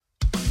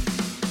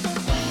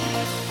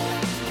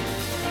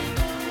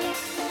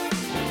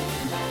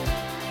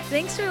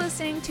Thanks for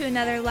listening to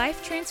another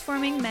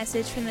life-transforming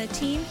message from the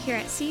team here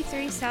at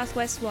C3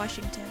 Southwest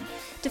Washington.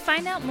 To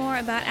find out more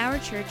about our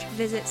church,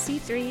 visit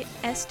c3swwa.com.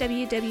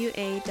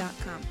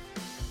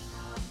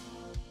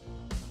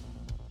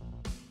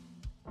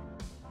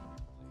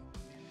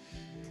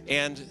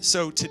 And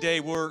so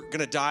today we're going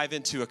to dive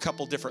into a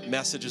couple different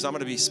messages. I'm going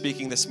to be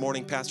speaking this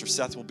morning. Pastor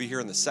Seth will be here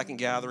in the second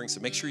gathering, so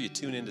make sure you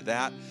tune into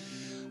that.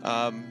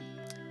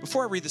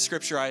 Before I read the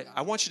scripture,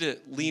 I want you to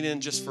lean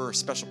in just for a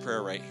special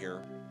prayer right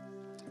here,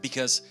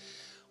 because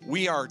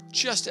we are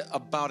just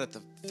about at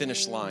the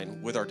finish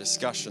line with our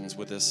discussions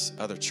with this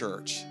other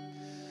church.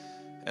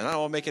 And I don't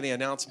want to make any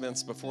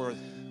announcements before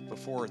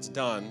it's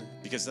done,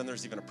 because then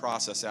there's even a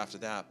process after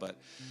that. But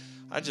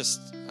I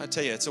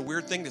tell you, it's a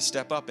weird thing to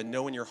step up and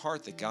know in your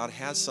heart that God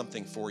has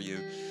something for you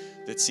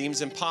that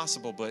seems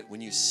impossible, but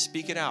when you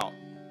speak it out,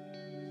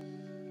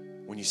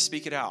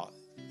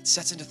 it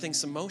sets into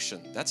things in motion.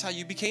 That's how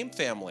you became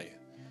family.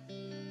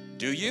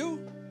 Do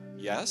you?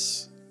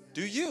 Yes.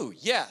 Do you?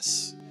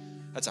 Yes.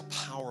 That's a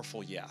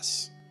powerful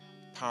yes.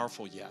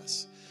 Powerful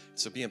yes.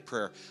 So be in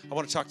prayer. I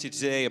want to talk to you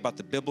today about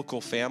the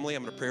biblical family.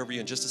 I'm going to pray over you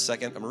in just a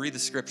second. I'm going to read the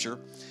scripture.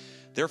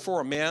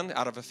 Therefore, a man,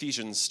 out of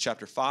Ephesians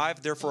chapter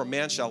 5, therefore a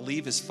man shall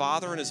leave his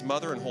father and his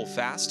mother and hold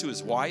fast to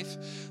his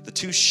wife. The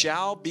two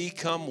shall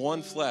become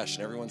one flesh.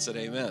 And everyone said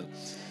amen.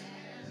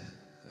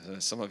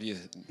 Some of you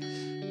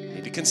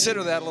need to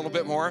consider that a little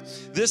bit more.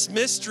 This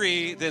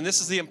mystery, then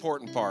this is the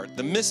important part.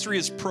 The mystery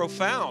is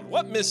profound.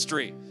 What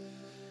mystery?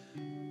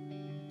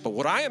 But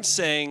what I am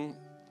saying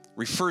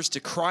refers to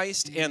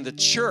Christ and the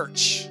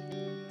church.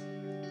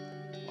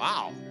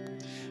 Wow.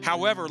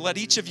 However, let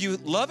each of you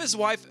love his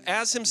wife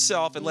as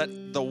himself, and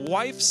let the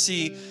wife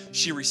see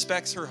she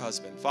respects her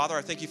husband. Father,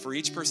 I thank you for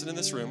each person in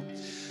this room.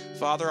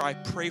 Father, I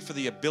pray for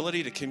the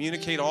ability to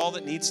communicate all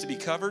that needs to be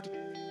covered,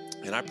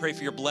 and I pray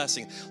for your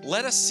blessing.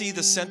 Let us see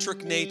the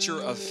centric nature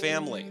of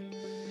family.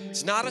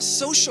 It's not a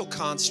social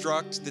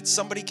construct that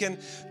somebody can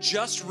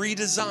just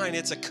redesign.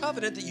 It's a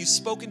covenant that you've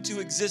spoken to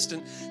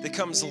existence that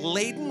comes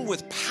laden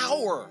with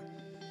power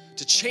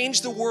to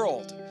change the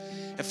world.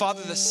 And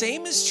Father, the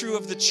same is true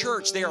of the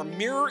church. They are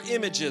mirror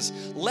images,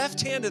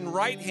 left hand and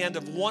right hand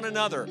of one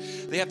another.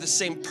 They have the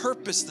same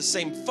purpose, the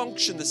same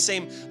function, the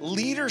same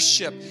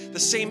leadership, the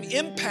same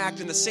impact,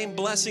 and the same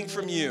blessing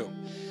from you.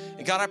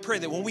 And God, I pray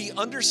that when we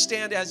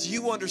understand as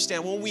you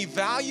understand, when we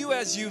value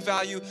as you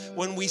value,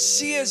 when we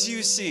see as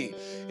you see,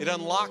 it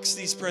unlocks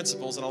these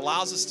principles and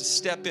allows us to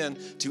step in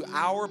to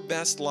our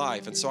best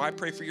life. And so I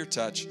pray for your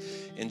touch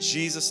in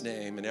Jesus'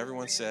 name. And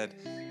everyone said,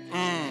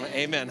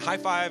 amen. High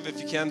five,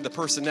 if you can, the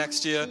person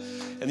next to you.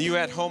 And you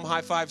at home, high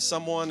five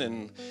someone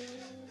and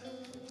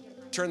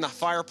turn the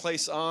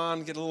fireplace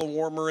on, get a little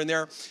warmer in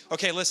there.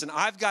 Okay, listen,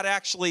 I've got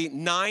actually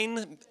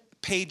 9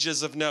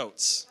 pages of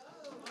notes.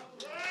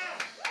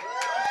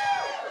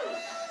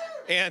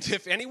 And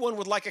if anyone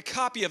would like a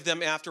copy of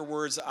them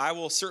afterwards, I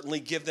will certainly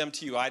give them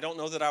to you. I don't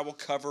know that I will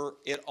cover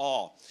it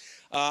all.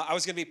 I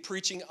was going to be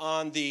preaching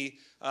on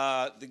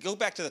go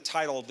back to the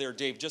title there,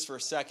 Dave, just for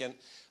a second.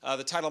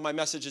 The title of my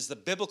message is The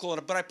Biblical,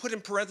 but I put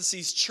in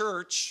parentheses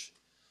church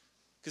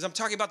because I'm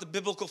talking about the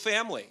biblical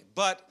family.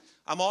 But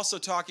I'm also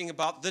talking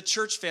about the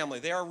church family.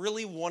 They are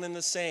really one and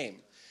the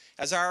same.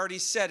 As I already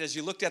said, as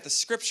you looked at the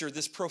scripture,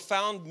 this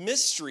profound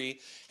mystery,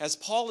 as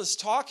Paul is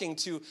talking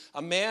to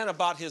a man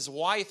about his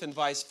wife and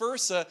vice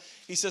versa,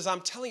 he says, I'm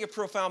telling you a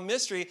profound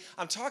mystery.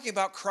 I'm talking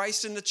about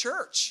Christ and the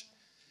church,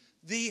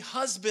 the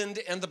husband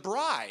and the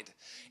bride,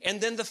 and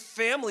then the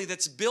family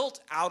that's built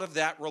out of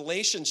that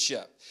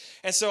relationship.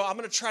 And so I'm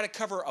going to try to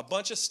cover a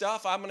bunch of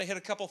stuff. I'm going to hit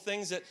a couple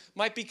things that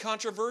might be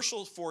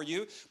controversial for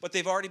you, but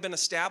they've already been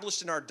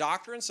established in our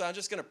doctrine, so I'm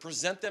just going to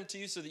present them to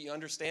you so that you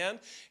understand,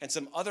 and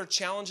some other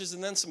challenges,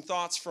 and then some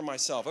thoughts for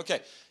myself.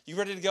 Okay, you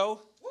ready to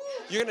go?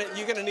 You're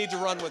going to need to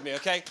run with me,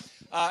 okay?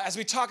 As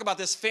we talk about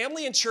this,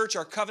 family and church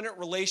are covenant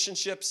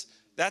relationships.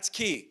 That's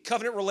key.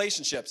 Covenant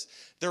relationships.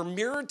 They're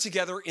mirrored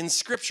together in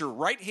Scripture.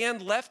 Right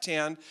hand, left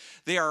hand.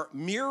 They are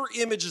mirror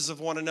images of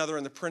one another,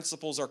 and the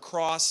principles are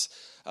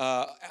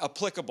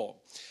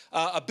applicable.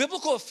 A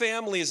biblical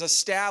family is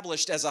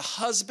established as a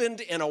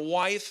husband and a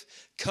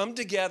wife come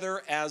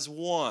together as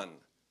one.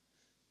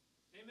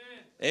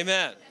 Amen.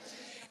 Amen.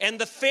 And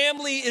the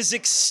family is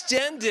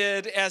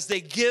extended as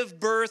they give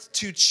birth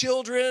to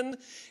children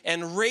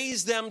and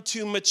raise them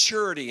to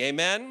maturity.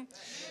 Amen.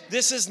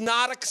 This is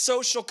not a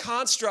social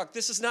construct.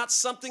 This is not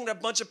something that a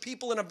bunch of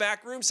people in a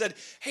back room said,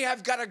 hey,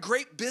 I've got a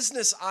great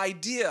business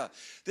idea.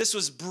 This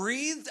was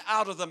breathed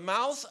out of the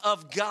mouth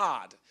of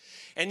God.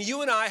 And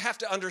you and I have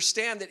to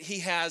understand that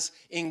he has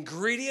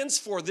ingredients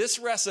for this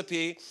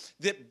recipe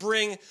that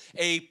bring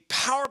a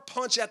power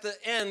punch at the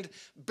end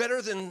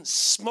better than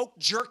smoked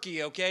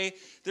jerky, okay?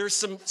 There's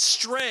some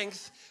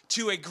strength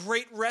to a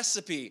great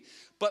recipe.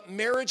 But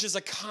marriage is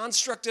a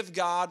construct of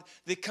God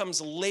that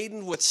comes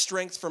laden with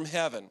strength from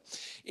heaven.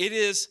 It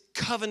is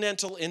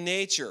covenantal in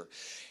nature.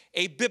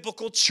 A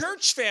biblical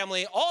church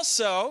family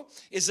also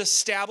is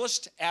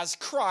established as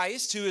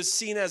Christ, who is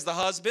seen as the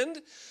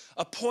husband,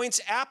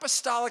 appoints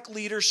apostolic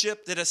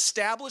leadership that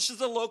establishes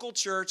the local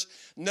church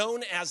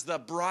known as the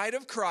bride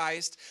of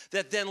Christ,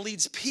 that then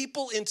leads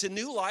people into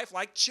new life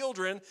like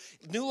children,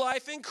 new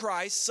life in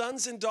Christ,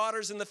 sons and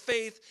daughters in the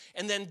faith,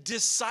 and then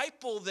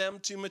disciple them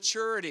to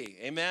maturity.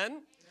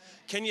 Amen?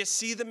 Can you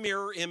see the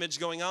mirror image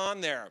going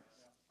on there?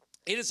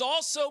 It is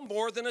also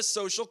more than a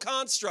social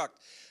construct.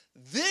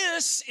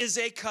 This is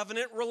a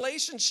covenant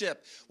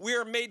relationship. We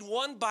are made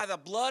one by the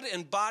blood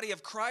and body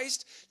of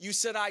Christ. You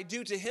said, I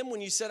do to him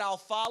when you said, I'll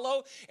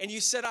follow. And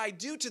you said, I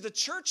do to the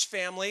church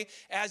family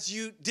as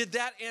you did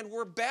that and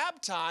were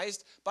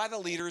baptized by the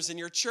leaders in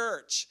your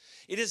church.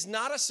 It is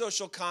not a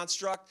social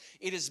construct.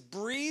 It is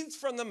breathed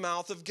from the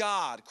mouth of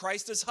God.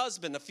 Christ is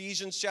husband,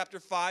 Ephesians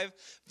chapter 5,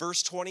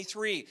 verse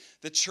 23.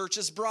 The church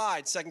is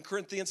bride, 2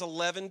 Corinthians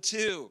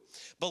 11:2.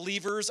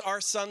 Believers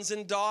are sons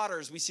and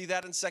daughters. We see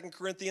that in 2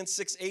 Corinthians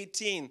 6:18.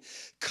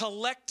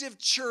 Collective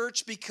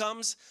church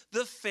becomes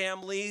the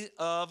family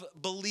of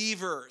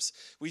believers.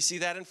 We see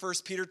that in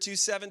 1 Peter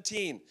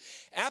 2:17.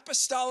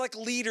 Apostolic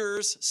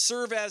leaders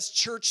serve as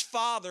church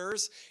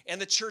fathers, and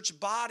the church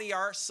body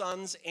are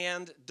sons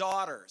and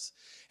daughters.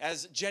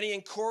 As Jenny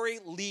and Corey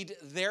lead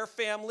their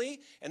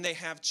family and they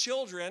have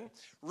children,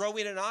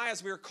 Rowena and I,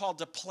 as we were called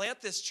to plant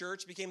this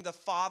church, became the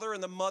father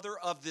and the mother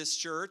of this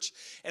church.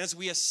 And as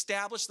we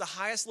established the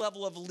highest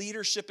level of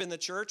leadership in the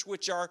church,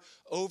 which are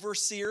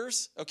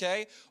overseers,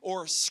 okay,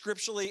 or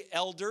scripturally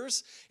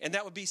elders, and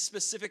that would be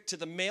specific to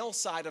the male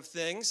side of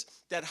things,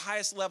 that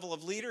highest level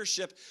of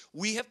leadership,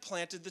 we have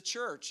planted the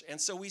church.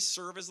 And so we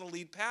serve as the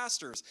lead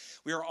pastors.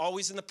 We are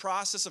always in the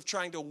process of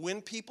trying to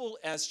win people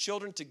as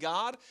children to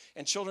God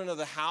and children of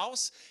the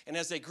house. And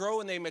as they grow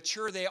and they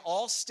mature, they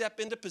all step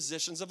into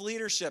positions of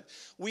leadership.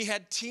 We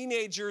had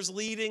teenagers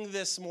leading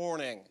this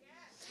morning.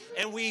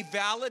 And we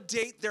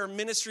validate their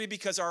ministry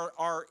because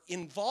our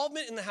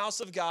involvement in the house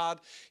of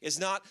God is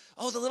not,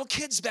 oh, the little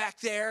kids back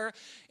there,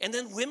 and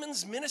then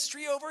women's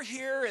ministry over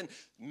here, and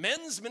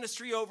men's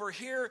ministry over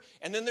here,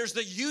 and then there's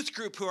the youth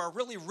group who are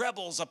really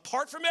rebels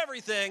apart from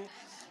everything.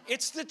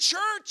 It's the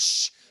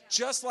church,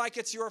 just like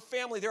it's your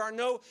family. There are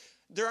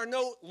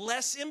no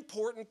less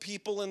important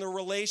people in the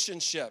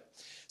relationship.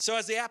 So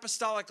as the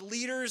apostolic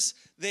leaders,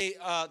 they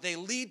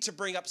lead to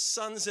bring up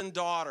sons and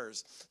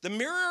daughters. The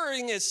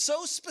mirroring is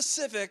so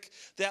specific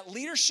that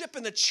leadership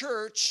in the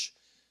church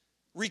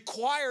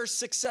requires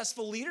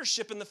successful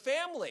leadership in the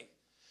family.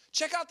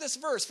 Check out this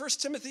verse, 1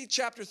 Timothy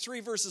chapter 3,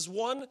 verses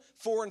 1,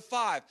 4, and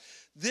 5.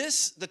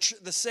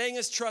 The saying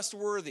is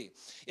trustworthy.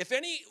 If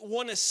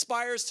anyone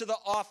aspires to the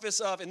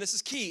office of, and this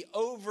is key,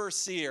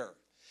 overseer.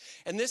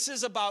 And this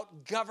is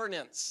about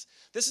governance.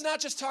 This is not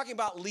just talking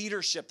about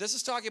leadership. This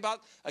is talking about,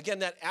 again,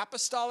 that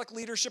apostolic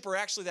leadership, or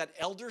actually that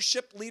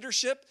eldership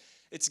leadership.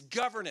 It's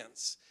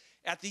governance.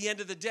 At the end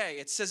of the day,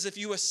 it says if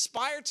you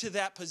aspire to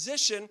that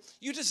position,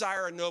 you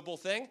desire a noble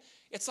thing.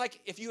 It's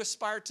like if you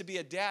aspire to be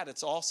a dad,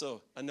 it's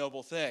also a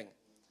noble thing.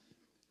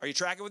 Are you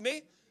tracking with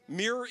me?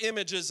 Mirror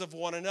images of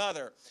one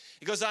another.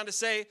 It goes on to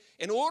say,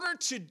 in order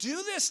to do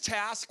this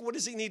task, what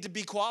does he need to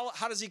be?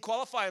 How does he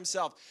qualify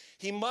himself?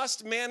 He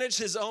must manage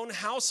his own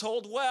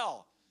household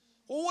well.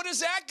 Well, what does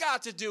that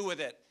got to do with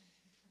it?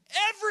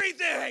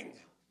 Everything.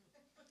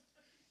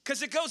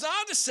 Because it goes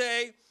on to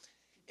say,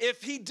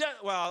 if he does,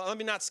 well, let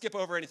me not skip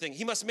over anything.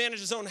 He must manage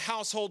his own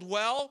household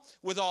well,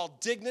 with all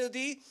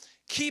dignity,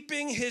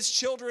 keeping his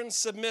children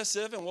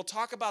submissive, and we'll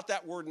talk about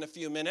that word in a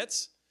few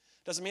minutes.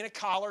 Doesn't mean a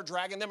collar,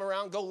 dragging them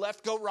around, go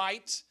left, go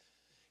right.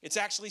 It's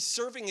actually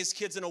serving his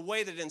kids in a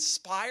way that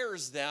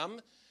inspires them,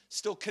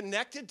 still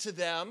connected to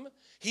them.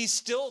 He's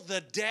still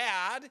the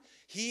dad.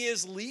 He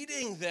is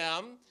leading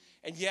them,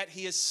 and yet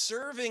he is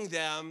serving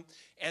them,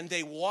 and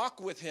they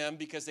walk with him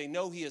because they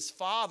know he is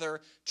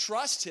father,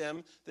 trust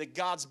him that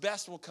God's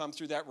best will come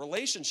through that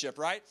relationship,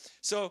 right?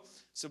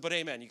 But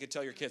amen, you can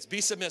tell your kids,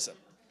 be submissive.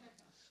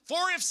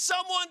 For if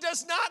someone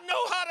does not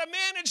know how to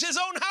manage his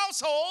own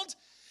household,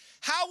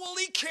 how will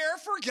he care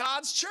for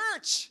God's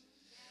church?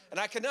 And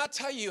I cannot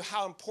tell you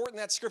how important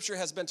that scripture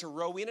has been to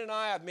Rowena and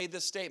I. I've made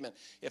this statement.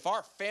 If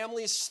our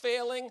family is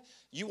failing,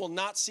 you will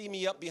not see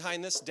me up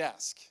behind this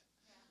desk.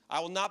 I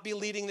will not be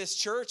leading this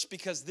church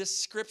because this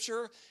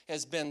scripture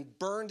has been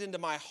burned into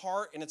my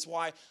heart, and it's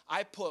why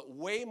I put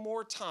way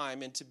more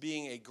time into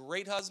being a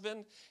great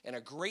husband and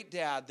a great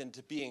dad than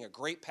to being a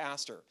great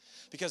pastor.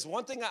 Because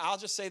one thing, I'll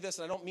just say this,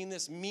 and I don't mean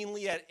this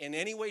meanly in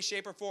any way,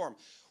 shape, or form.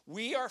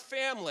 We are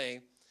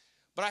family,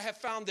 but I have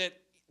found that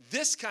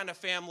this kind of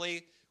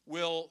family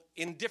will,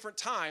 in different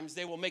times,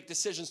 they will make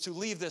decisions to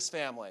leave this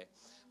family.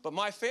 But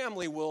my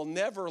family will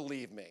never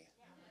leave me.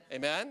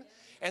 Amen?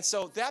 And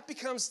so that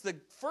becomes the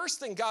first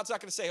thing. God's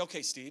not going to say,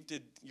 okay, Steve,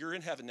 you're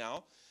in heaven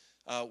now.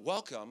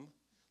 Welcome.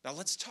 Now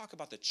let's talk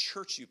about the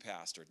church you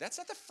pastored. That's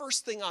not the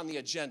first thing on the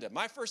agenda.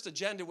 My first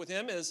agenda with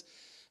him is,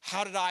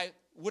 what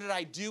did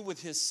I do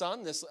with his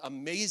son, this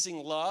amazing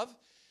love?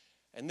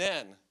 And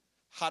then,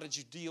 how did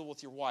you deal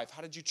with your wife?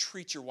 How did you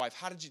treat your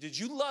wife? Did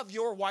you love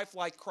your wife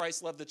like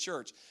Christ loved the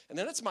church? And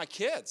then it's my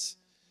kids.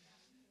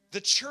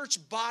 The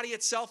church body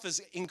itself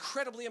is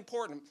incredibly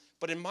important.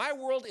 But in my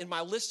world, in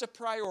my list of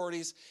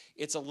priorities,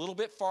 it's a little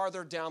bit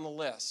farther down the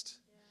list.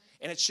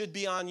 And it should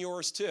be on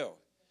yours too.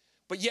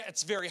 But yet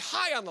it's very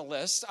high on the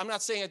list. I'm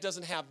not saying it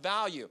doesn't have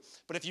value.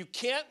 But if you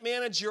can't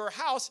manage your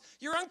house,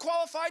 you're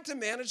unqualified to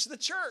manage the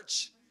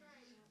church.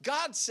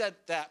 God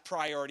set that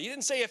priority. He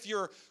didn't say if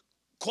you're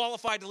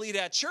qualified to lead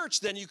at church,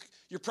 then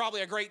you're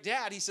probably a great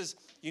dad. He says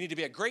you need to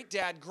be a great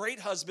dad, great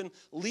husband,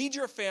 lead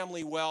your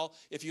family well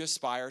if you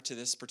aspire to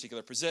this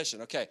particular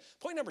position. Okay,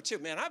 point number 2.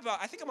 Man,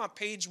 I think I'm on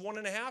page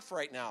 1.5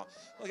 right now.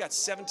 We got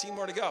 17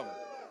 more to go.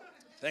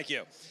 Thank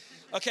you.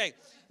 Okay,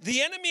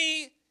 the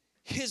enemy,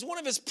 one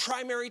of his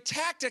primary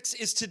tactics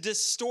is to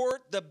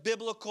distort the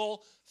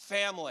biblical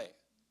family.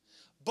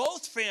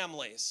 Both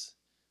families.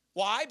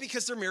 Why?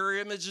 Because they're mirror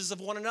images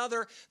of one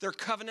another. They're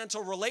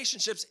covenantal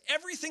relationships.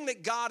 Everything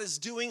that God is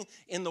doing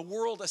in the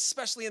world,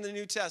 especially in the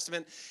New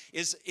Testament,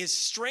 is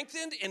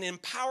strengthened and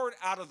empowered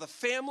out of the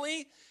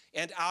family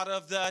and out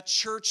of the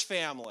church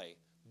family.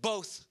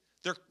 Both,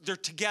 they're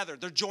together.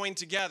 They're joined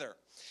together.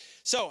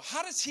 So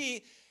how does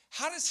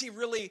he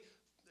really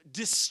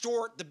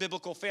distort the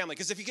biblical family?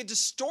 Because if you could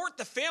distort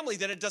the family,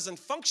 then it doesn't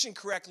function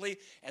correctly,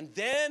 and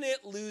then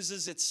it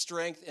loses its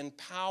strength and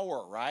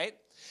power, right?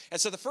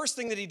 And so the first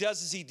thing that he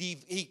does is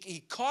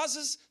he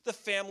causes the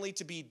family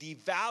to be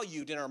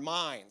devalued in our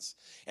minds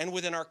and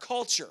within our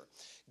culture.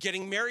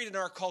 Getting married in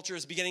our culture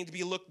is beginning to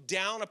be looked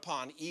down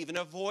upon, even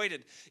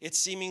avoided. It's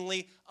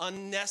seemingly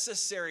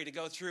unnecessary to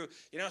go through,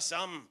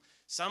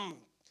 some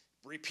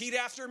repeat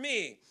after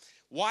me.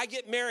 Why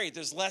get married?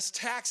 There's less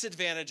tax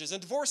advantages,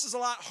 and divorce is a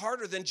lot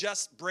harder than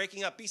just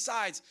breaking up.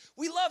 Besides,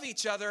 we love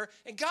each other,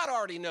 and God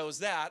already knows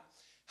that.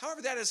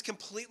 However, that is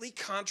completely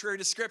contrary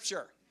to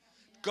Scripture.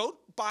 Go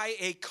buy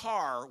a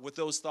car with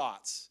those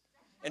thoughts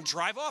and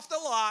drive off the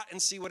lot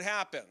and see what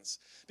happens.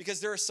 Because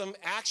there is some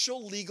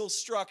actual legal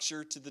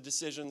structure to the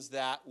decisions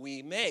that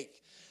we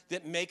make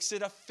that makes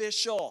it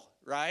official,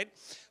 right?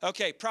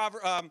 Okay,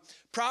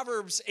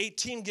 Proverbs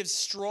 18 gives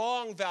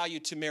strong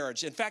value to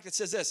marriage. In fact, it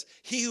says this: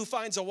 he who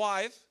finds a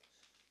wife,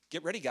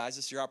 get ready, guys,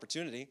 this is your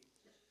opportunity,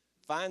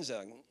 finds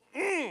a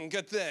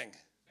good thing.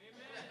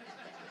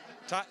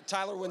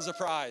 Tyler wins the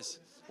prize.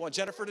 I want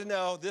Jennifer to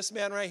know this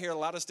man right here,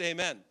 loudest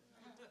amen.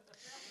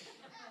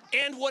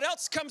 And what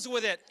else comes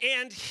with it?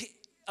 And he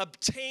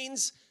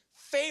obtains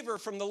favor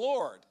from the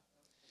Lord.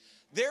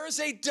 There is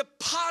a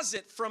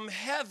deposit from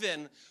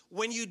heaven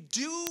when you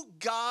do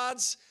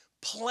God's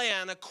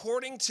plan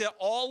according to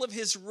all of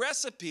his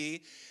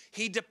recipe.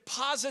 He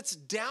deposits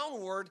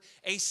downward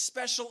a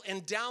special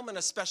endowment,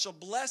 a special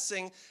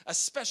blessing,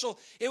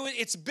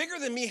 it's bigger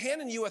than me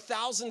handing you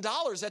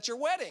 $1,000 at your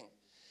wedding.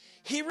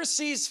 He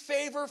receives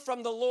favor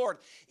from the Lord.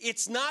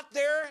 It's not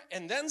there,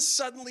 and then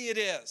suddenly it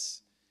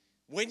is.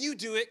 When you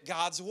do it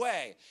God's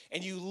way,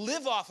 and you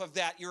live off of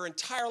that your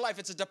entire life,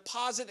 it's a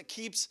deposit that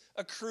keeps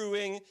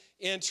accruing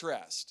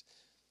interest.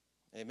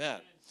 Amen.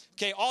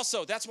 Okay,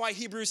 also, that's why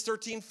Hebrews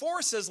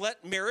 13:4 says,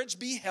 let marriage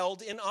be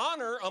held in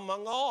honor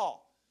among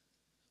all.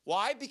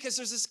 Why? Because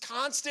there's this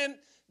constant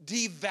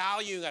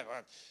devaluing.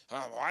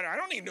 I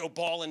don't need no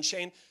ball and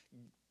chain.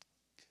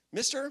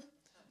 Mister,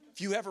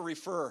 if you ever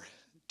refer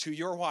to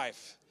your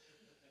wife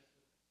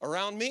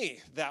around me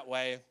that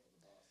way,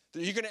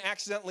 you're going to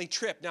accidentally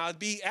trip. Now, it'd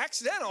be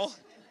accidental.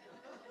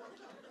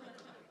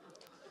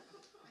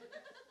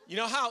 You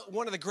know how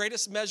one of the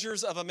greatest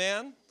measures of a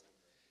man?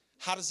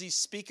 How does he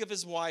speak of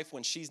his wife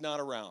when she's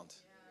not around?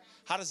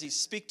 How does he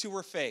speak to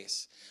her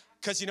face?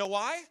 Because you know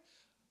why?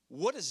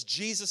 What does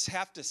Jesus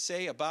have to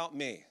say about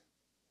me?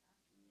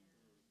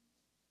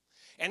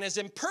 And as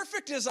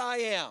imperfect as I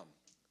am,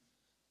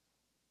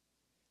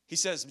 he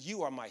says,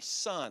 you are my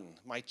son,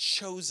 my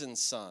chosen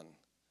son.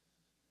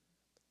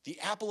 The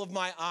apple of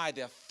my eye,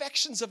 the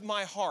affections of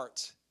my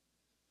heart.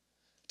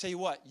 Tell you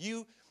what,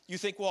 you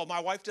think, well, my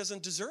wife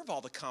doesn't deserve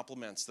all the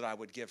compliments that I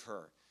would give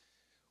her.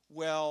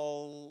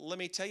 Well, let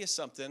me tell you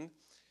something.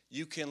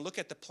 You can look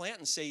at the plant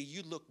and say,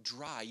 you look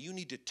dry. You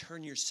need to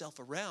turn yourself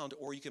around,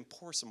 or you can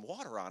pour some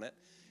water on it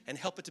and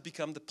help it to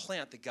become the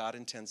plant that God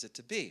intends it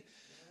to be.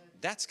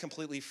 That's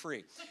completely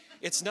free.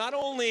 It's not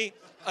only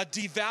a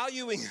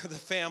devaluing of the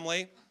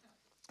family.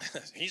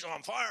 He's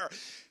on fire.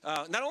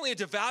 Not only a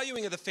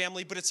devaluing of the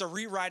family, but it's a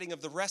rewriting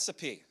of the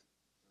recipe.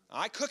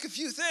 I cook a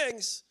few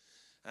things.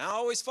 I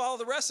always follow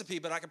the recipe,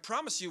 but I can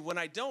promise you when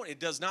I don't, it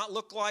does not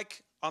look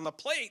like on the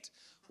plate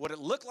what it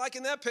looked like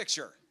in that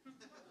picture.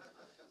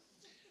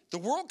 The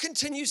world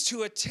continues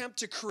to attempt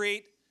to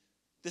create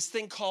this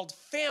thing called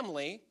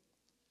family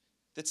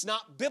that's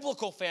not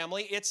biblical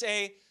family. It's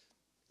a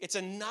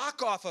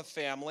knockoff of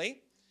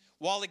family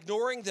while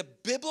ignoring the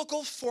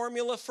biblical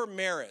formula for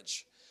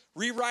marriage.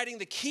 Rewriting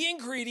the key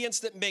ingredients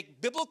that make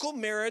biblical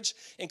marriage,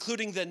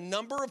 including the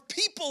number of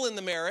people in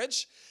the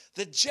marriage,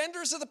 the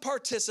genders of the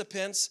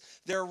participants,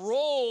 their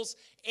roles,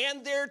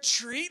 and their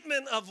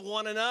treatment of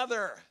one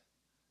another.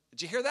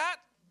 Did you hear that?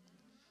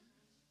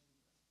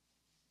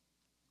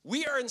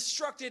 We are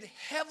instructed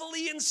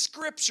heavily in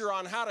Scripture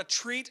on how to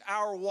treat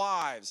our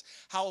wives,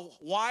 how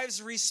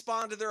wives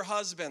respond to their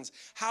husbands,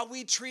 how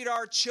we treat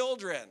our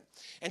children.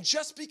 And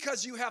just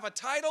because you have a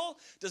title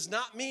does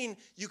not mean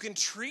you can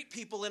treat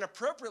people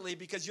inappropriately,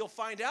 because you'll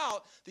find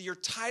out that your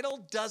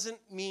title doesn't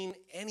mean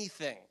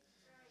anything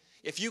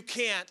if you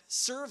can't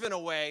serve in a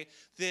way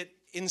that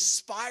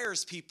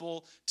inspires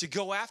people to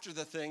go after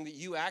the thing that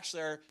you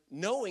actually are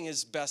knowing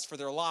is best for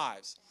their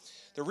lives.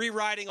 They're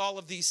rewriting all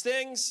of these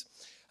things.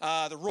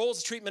 The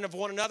roles, treatment of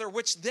one another,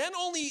 which then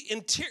only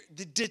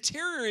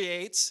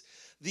deteriorates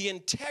the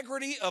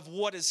integrity of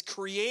what is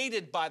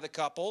created by the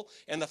couple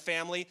and the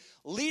family,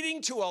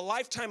 leading to a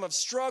lifetime of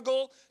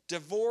struggle,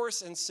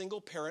 divorce, and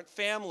single-parent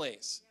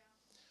families.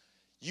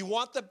 You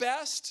want the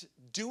best?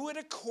 Do it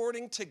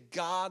according to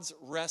God's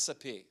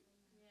recipe.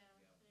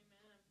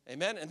 Yeah.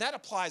 Amen. And that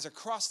applies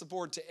across the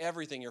board to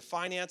everything, your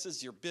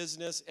finances, your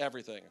business,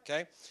 everything,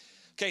 okay?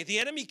 Okay, the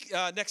enemy,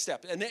 next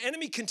step. And the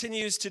enemy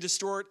continues to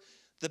distort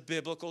the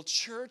biblical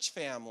church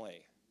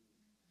family.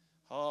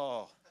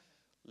 Oh,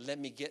 let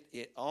me get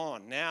it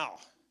on now.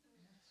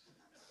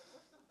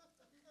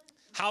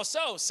 How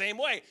so? Same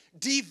way.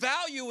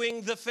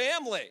 Devaluing the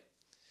family.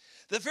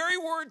 The very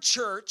word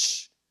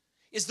church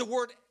is the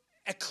word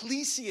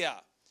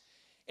ecclesia,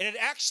 and it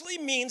actually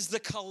means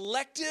the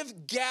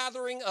collective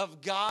gathering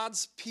of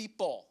God's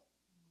people.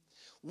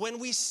 When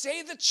we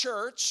say the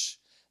church,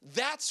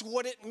 that's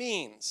what it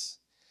means.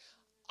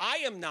 I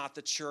am not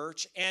the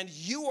church, and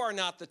you are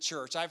not the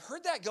church. I've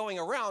heard that going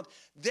around.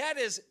 That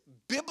is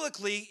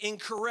biblically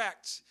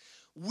incorrect.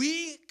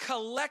 We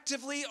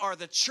collectively are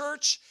the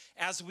church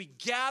as we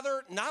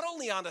gather, not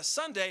only on a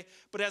Sunday,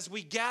 but as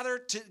we gather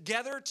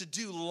together to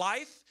do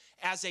life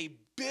as a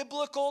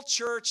biblical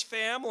church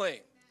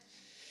family.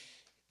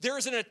 There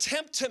is an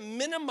attempt to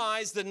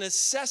minimize the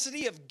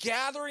necessity of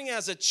gathering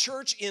as a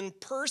church in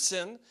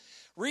person.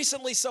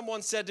 Recently,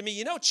 someone said to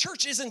me,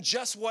 church isn't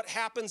just what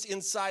happens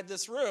inside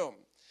this room.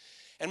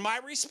 And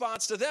my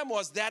response to them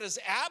was, that is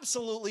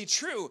absolutely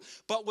true.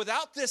 But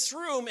without this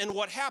room and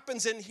what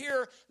happens in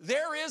here,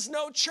 there is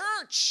no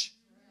church.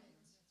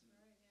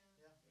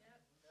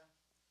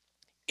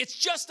 It's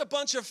just a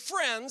bunch of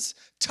friends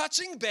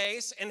touching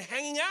base and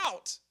hanging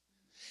out.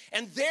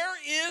 And there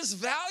is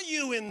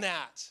value in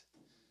that.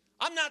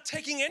 I'm not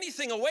taking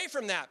anything away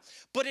from that.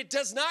 But it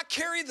does not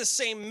carry the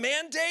same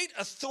mandate,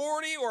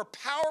 authority, or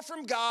power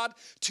from God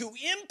to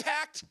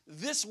impact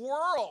this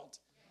world.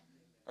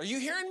 Are you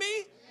hearing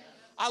me?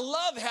 I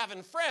love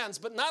having friends,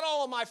 but not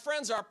all of my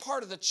friends are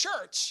part of the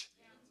church,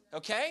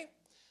 okay?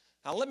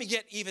 Now, let me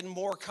get even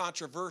more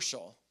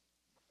controversial,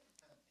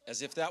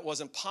 as if that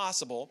wasn't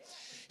possible.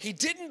 He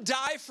didn't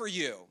die for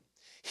you.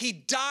 He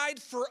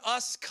died for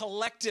us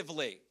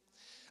collectively.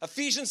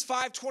 Ephesians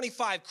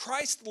 5:25,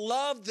 Christ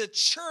loved the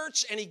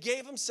church, and he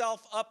gave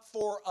himself up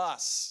for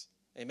us.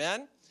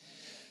 Amen?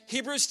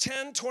 Hebrews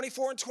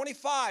 10:24 and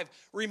 25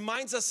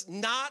 reminds us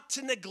not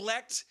to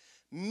neglect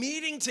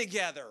meeting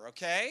together,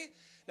 okay?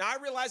 Now, I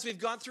realize we've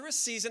gone through a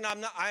season.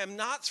 I am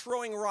not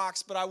throwing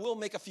rocks, but I will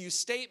make a few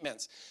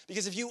statements.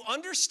 Because if you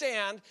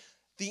understand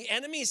the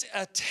enemy's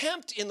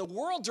attempt in the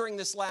world during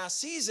this last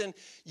season,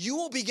 you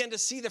will begin to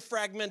see the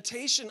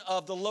fragmentation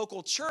of the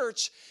local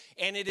church,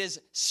 and it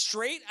is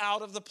straight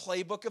out of the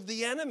playbook of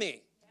the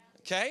enemy,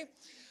 okay?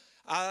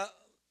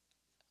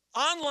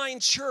 Online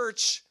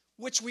church,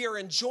 which we are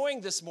enjoying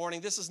this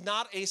morning, this is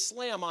not a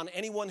slam on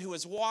anyone who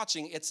is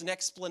watching. It's an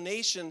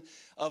explanation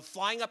of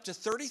flying up to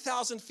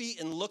 30,000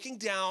 feet and looking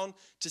down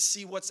to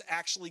see what's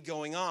actually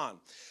going on.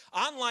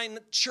 Online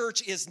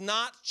church is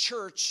not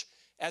church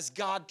as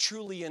God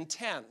truly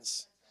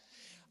intends.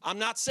 I'm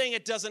not saying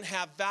it doesn't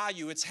have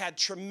value. It's had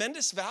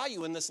tremendous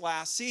value in this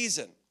last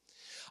season.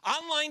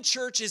 Online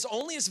church is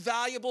only as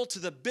valuable to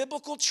the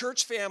biblical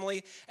church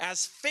family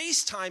as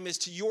FaceTime is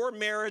to your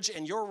marriage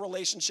and your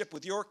relationship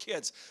with your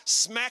kids.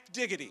 Smack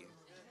diggity.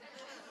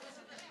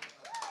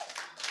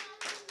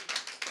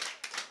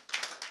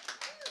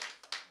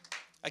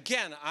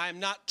 Again, I'm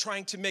not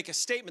trying to make a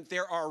statement.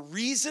 There are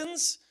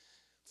reasons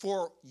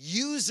for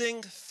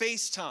using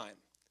FaceTime.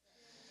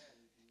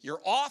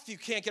 You're off, you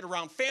can't get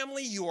around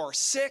family, you are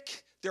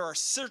sick, there are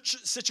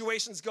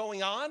situations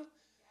going on.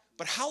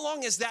 But how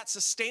long is that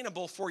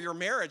sustainable for your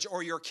marriage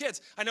or your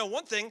kids? I know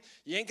one thing,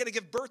 you ain't going to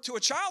give birth to a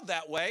child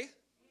that way.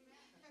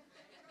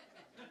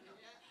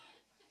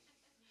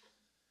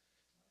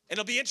 And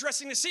it'll be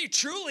interesting to see,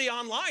 truly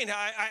online,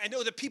 I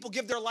know that people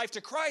give their life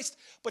to Christ,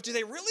 but do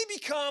they really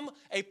become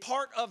a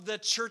part of the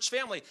church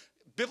family?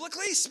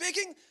 Biblically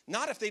speaking,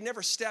 not if they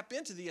never step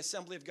into the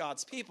assembly of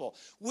God's people,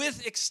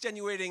 with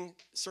extenuating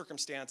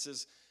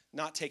circumstances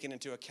not taken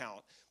into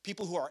account.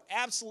 People who are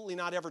absolutely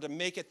not ever to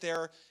make it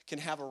there can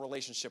have a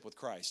relationship with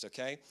Christ,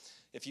 okay?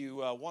 If you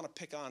want to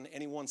pick on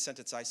any one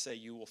sentence I say,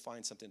 you will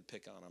find something to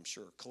pick on, I'm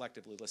sure.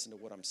 Collectively, listen to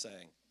what I'm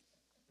saying.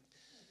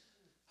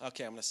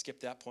 Okay, I'm going to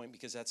skip that point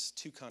because that's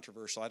too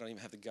controversial. I don't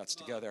even have the guts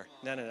to go there.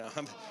 No.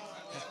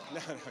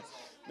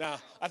 No,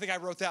 I think I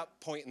wrote that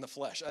point in the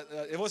flesh.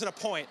 It wasn't a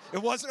point.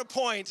 It wasn't a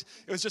point.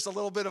 It was just a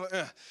little bit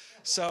of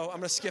so I'm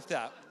going to skip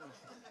that.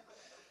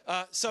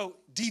 So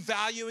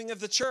devaluing of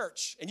the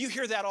church. And you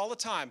hear that all the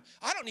time.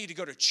 I don't need to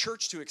go to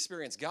church to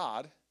experience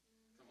God.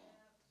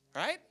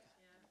 Right?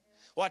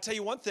 Well, I tell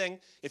you one thing,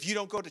 if you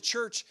don't go to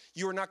church,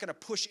 you are not going to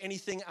push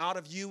anything out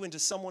of you into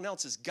someone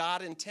else's.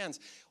 God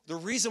intends. The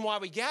reason why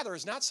we gather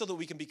is not so that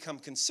we can become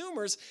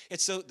consumers.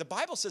 It's so the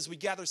Bible says we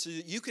gather so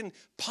that you can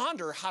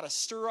ponder how to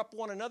stir up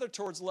one another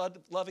towards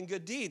love and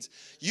good deeds.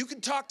 You can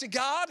talk to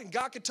God and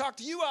God can talk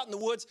to you out in the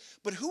woods,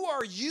 but who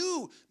are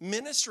you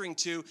ministering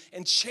to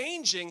and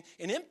changing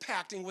and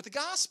impacting with the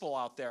gospel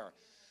out there?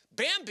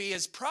 Bambi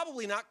is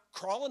probably not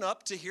crawling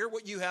up to hear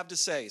what you have to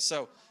say.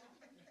 So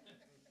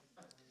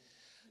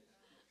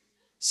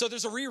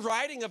there's a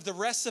rewriting of the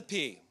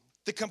recipe.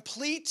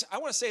 I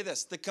want to say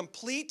this, the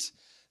complete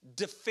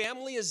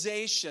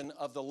defamiliization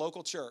of the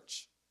local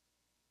church.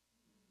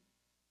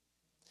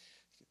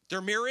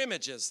 They're mirror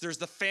images. There's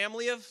the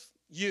family of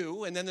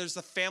you, and then there's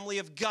the family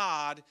of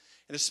God. And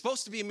there's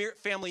supposed to be mirror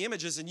family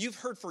images, and you've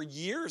heard for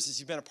years as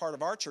you've been a part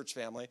of our church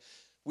family,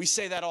 we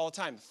say that all the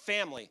time,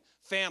 family,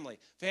 family,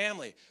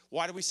 family.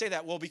 Why do we say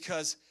that? Well,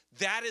 because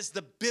that is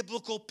the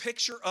biblical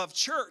picture of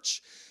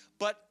church.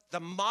 But the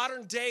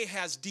modern day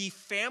has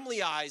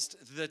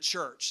defamiliized the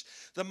church.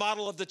 The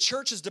model of the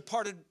church has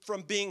departed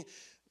from being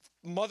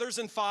mothers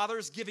and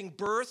fathers giving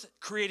birth,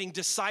 creating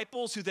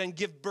disciples who then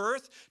give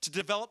birth to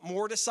develop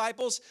more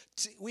disciples.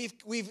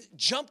 We've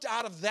jumped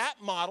out of that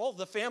model,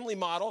 the family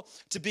model,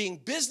 to being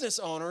business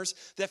owners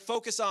that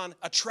focus on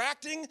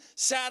attracting,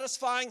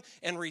 satisfying,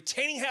 and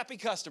retaining happy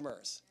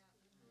customers.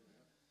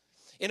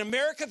 In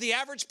America, the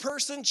average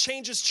person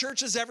changes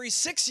churches every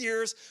 6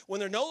 years when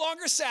they're no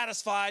longer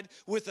satisfied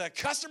with the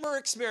customer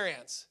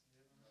experience.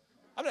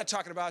 I'm not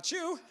talking about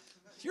you.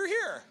 You're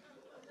here.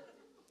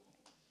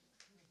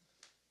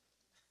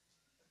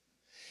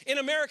 In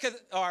America,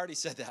 I already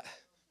said that.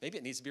 Maybe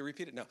it needs to be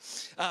repeated. No.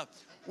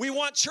 We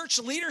want church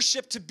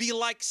leadership to be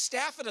like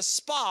staff at a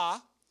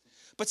spa,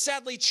 but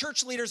sadly,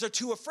 church leaders are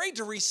too afraid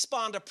to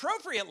respond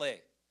appropriately.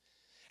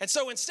 And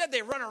so instead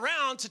they run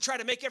around to try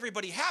to make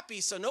everybody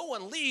happy so no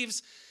one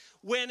leaves,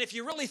 when if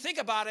you really think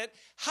about it,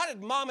 how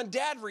did mom and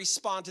dad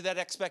respond to that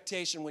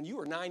expectation when you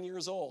were 9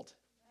 years old?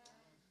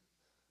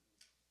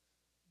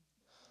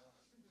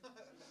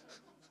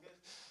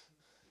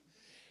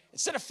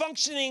 Instead of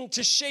functioning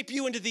to shape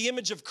you into the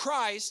image of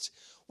Christ,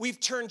 we've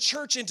turned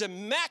church into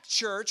Mac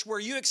church, where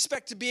you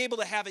expect to be able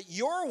to have it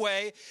your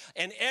way,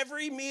 and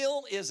every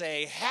meal is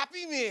a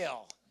happy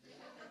meal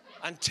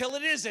until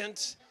it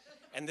isn't.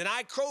 And then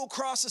I go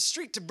across the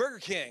street to Burger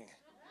King.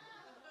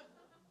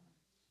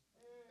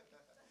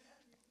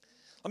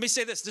 Let me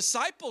say this,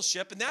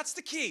 discipleship, and that's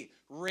the key,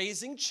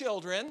 raising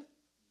children.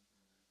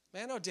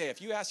 Man, oh day, if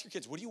you ask your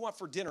kids, what do you want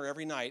for dinner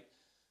every night?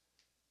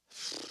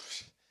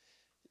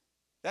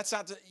 That's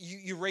not,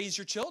 you raise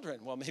your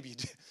children. Well, maybe you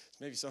do.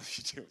 Maybe some of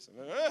you do.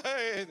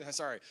 Hey,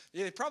 sorry.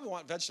 Yeah, they probably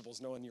want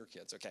vegetables knowing your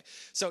kids. Okay.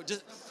 So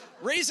just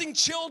raising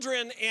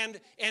children and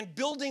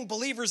building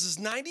believers is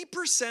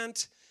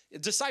 90%.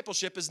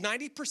 Discipleship is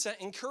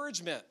 90%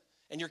 encouragement.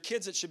 And your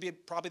kids, it should be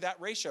probably that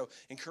ratio.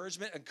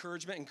 Encouragement,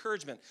 encouragement,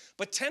 encouragement.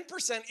 But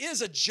 10%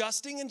 is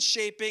adjusting and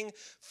shaping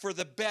for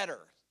the better.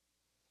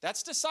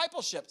 That's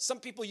discipleship. Some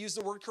people use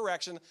the word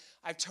correction.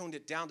 I've toned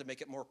it down to make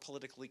it more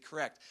politically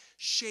correct.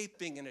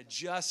 Shaping and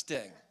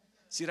adjusting.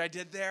 See what I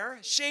did there?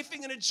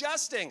 Shaping and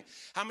adjusting.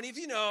 How many of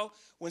you know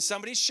when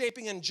somebody's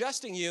shaping and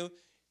adjusting you,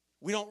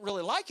 we don't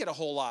really like it a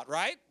whole lot,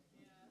 right?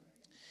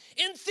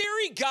 In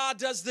theory, God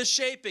does the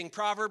shaping.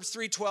 Proverbs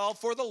 3:12,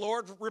 for the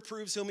Lord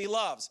reproves whom he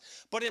loves.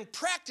 But in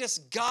practice,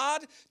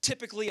 God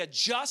typically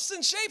adjusts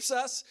and shapes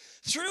us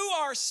through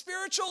our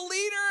spiritual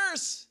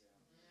leaders,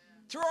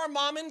 through our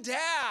mom and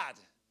dad,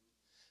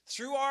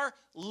 through our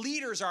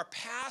leaders, our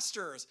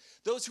pastors,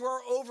 those who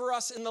are over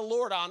us in the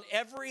Lord on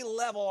every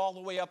level, all the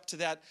way up to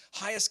that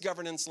highest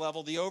governance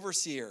level, the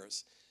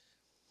overseers.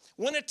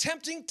 When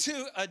attempting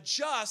to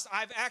adjust,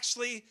 I've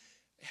actually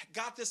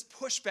got this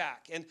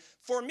pushback. And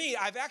for me,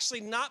 I've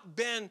actually not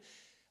been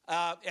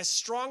as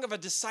strong of a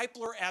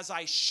discipler as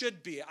I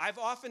should be. I've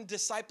often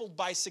discipled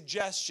by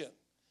suggestion.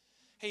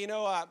 Hey, you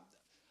know,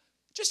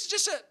 just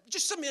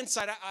some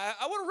insight.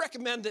 I want to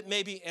recommend that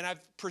maybe, and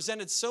I've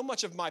presented so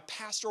much of my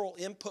pastoral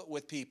input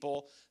with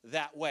people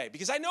that way,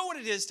 because I know what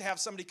it is to have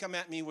somebody come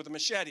at me with a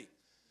machete.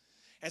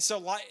 And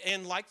so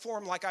in like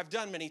form, like I've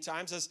done many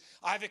times, as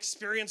I've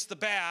experienced the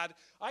bad,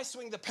 I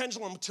swing the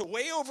pendulum to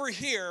way over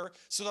here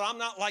so that I'm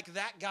not like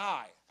that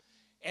guy.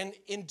 And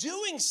in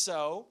doing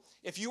so,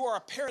 if you are a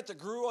parent that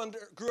grew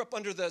up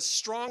under the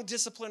strong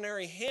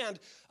disciplinary hand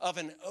of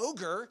an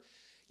ogre,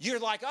 you're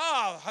like,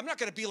 oh, I'm not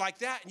going to be like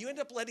that. And you end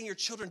up letting your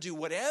children do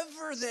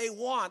whatever they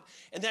want.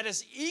 And that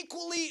is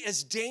equally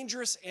as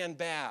dangerous and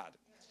bad.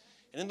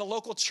 And in the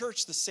local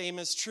church, the same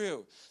is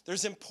true.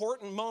 There's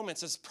important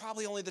moments, it's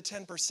probably only the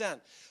 10%,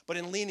 but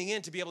in leaning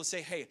in to be able to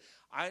say, hey,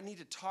 I need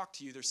to talk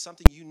to you. There's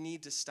something you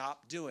need to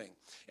stop doing.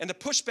 And the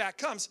pushback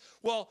comes,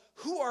 well,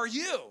 who are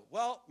you?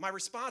 Well, my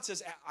response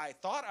is, I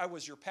thought I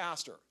was your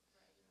pastor.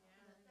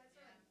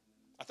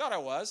 I thought I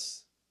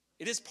was.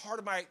 It is part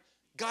of my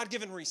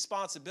God-given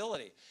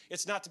responsibility.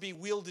 It's not to be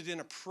wielded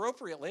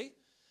inappropriately.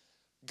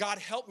 God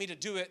helped me to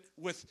do it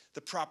with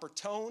the proper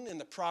tone and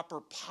the proper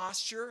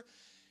posture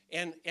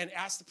and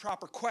ask the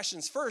proper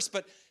questions first.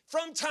 But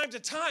from time to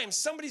time,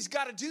 somebody's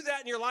got to do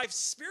that in your life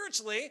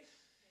spiritually.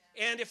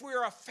 And if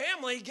we're a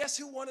family, guess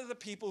who one of the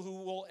people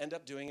who will end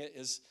up doing it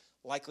is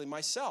likely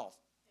myself.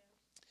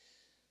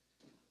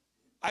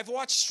 I've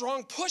watched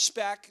strong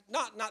pushback,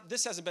 not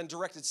this hasn't been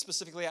directed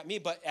specifically at me,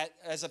 but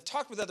as I've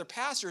talked with other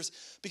pastors,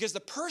 because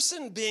the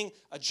person being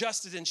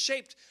adjusted and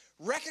shaped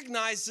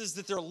recognizes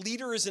that their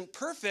leader isn't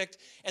perfect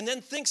and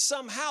then thinks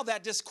somehow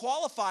that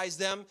disqualifies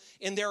them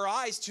in their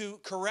eyes to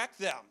correct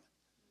them.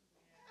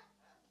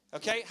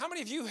 Okay, how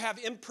many of you have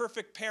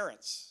imperfect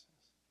parents?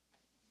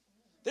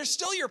 They're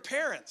still your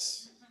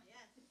parents,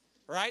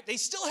 right? They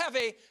still have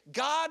a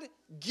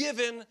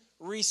God-given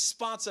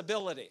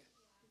responsibility,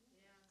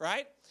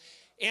 right?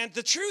 And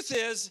the truth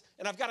is,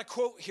 and I've got a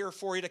quote here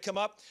for you to come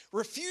up,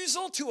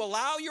 refusal to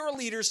allow your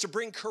leaders to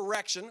bring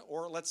correction,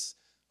 or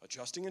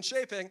adjusting and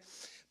shaping,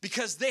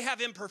 because they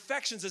have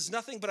imperfections is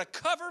nothing but a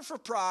cover for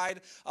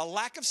pride, a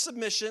lack of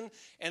submission,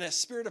 and a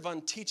spirit of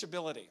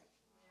unteachability.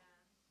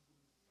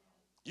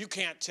 You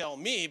can't tell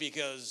me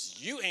because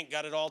you ain't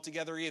got it all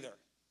together either.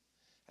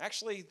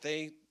 Actually,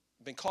 they've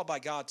been called by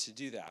God to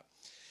do that.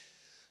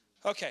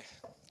 Okay,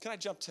 can I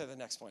jump to the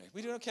next point?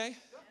 We doing okay?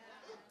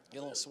 Get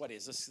a little sweaty.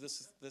 Is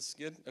this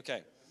good?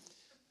 Okay.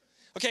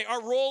 Okay,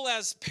 our role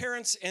as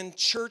parents and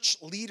church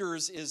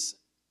leaders is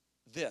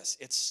this.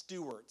 It's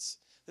stewards.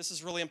 This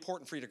is really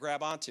important for you to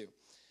grab onto.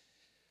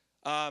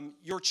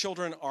 Your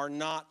children are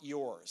not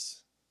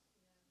yours.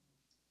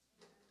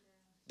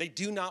 They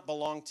do not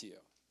belong to you.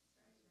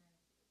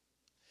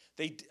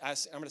 I'm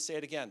going to say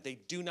it again. They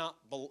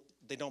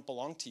don't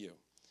belong to you.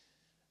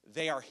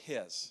 They are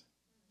His.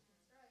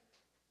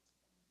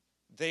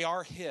 They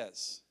are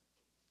His.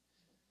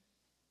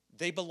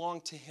 They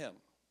belong to Him.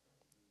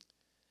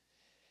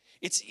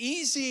 It's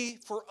easy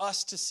for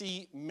us to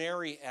see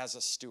Mary as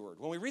a steward.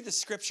 When we read the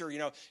scripture,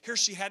 here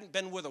she hadn't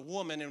been with a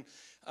woman, and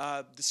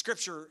the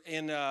scripture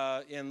in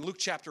Luke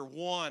chapter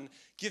 1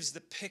 gives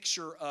the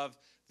picture of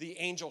the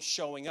angel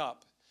showing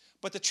up.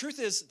 But the truth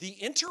is, the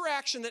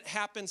interaction that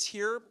happens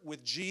here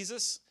with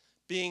Jesus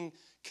being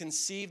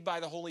conceived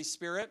by the Holy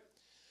Spirit,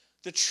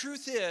 the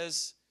truth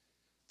is,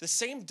 the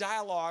same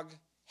dialogue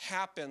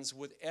happens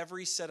with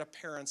every set of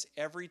parents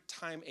every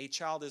time a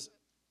child is,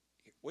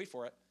 wait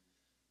for it,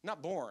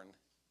 not born,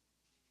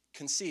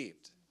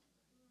 conceived.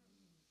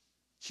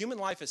 Human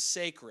life is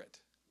sacred.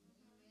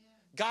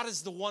 God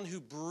is the one who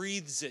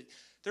breathes it.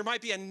 There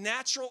might be a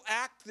natural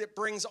act that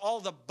brings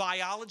all the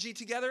biology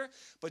together,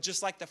 but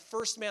just like the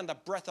first man, the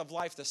breath of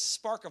life, the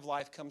spark of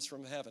life comes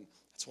from heaven.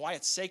 That's why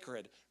it's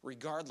sacred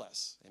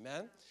regardless.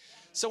 Amen?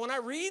 So when I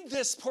read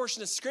this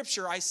portion of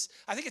scripture, I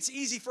think it's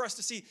easy for us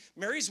to see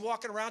Mary's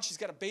walking around. She's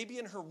got a baby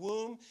in her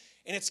womb,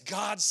 and it's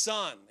God's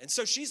son. And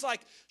so she's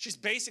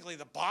basically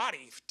the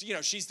body.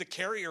 She's the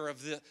carrier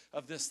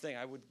of this thing.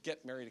 I would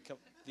get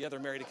the other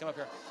Mary to come up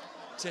here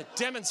to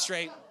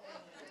demonstrate.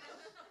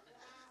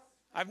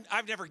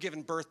 I've never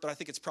given birth, but I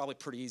think it's probably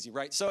pretty easy,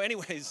 right? So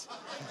anyways,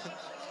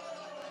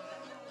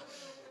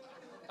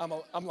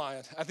 I'm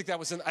lying. I think that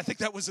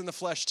was in the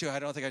flesh too. I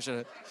think I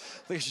should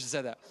have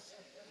said that.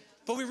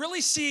 But we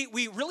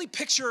really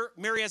picture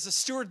Mary as a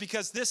steward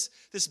because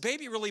this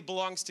baby really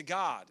belongs to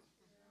God.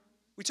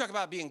 We talk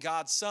about being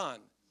God's son.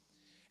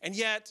 And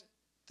yet,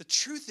 the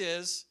truth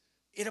is,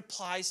 it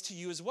applies to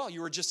you as well.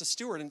 You were just a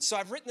steward. And so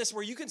I've written this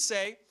where you can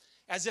say,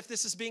 as if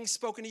this is being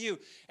spoken to you,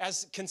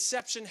 as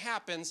conception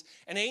happens,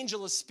 an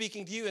angel is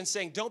speaking to you and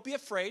saying, don't be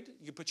afraid.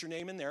 You can put your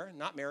name in there,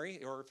 not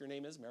Mary, or if your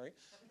name is Mary,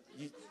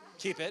 you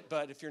keep it.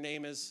 But if your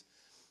name is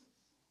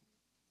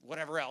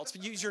whatever else,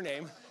 but use your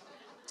name.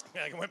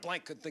 I went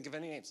blank, couldn't think of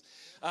any names.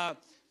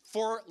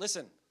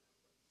 Listen,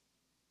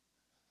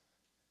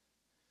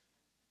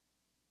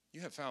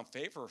 you have found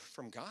favor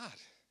from God.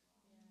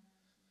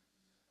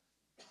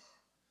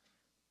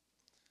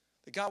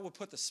 That God will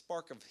put the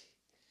spark of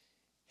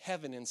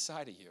heaven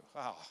inside of you.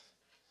 Wow.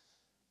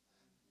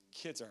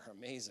 Kids are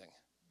amazing.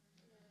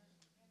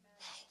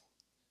 Wow.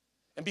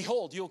 And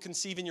behold, you will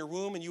conceive in your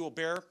womb, and you will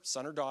bear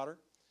son or daughter,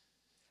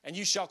 and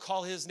you shall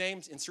call his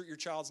name. Insert your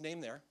child's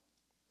name there.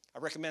 I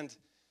recommend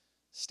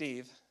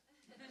Steve.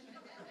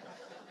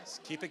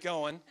 Just keep it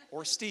going.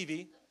 Or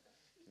Stevie,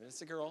 if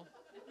it's a girl.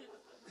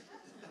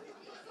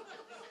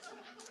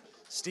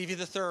 Stevie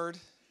the third.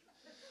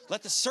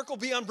 Let the circle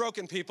be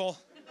unbroken, people.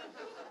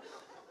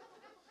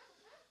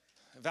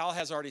 Val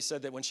has already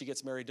said that when she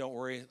gets married, don't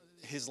worry,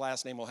 his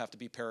last name will have to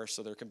be Parrish,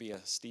 so there can be a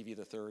Stevie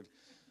the third.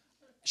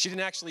 She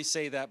didn't actually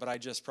say that, but I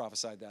just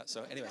prophesied that.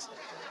 So anyways.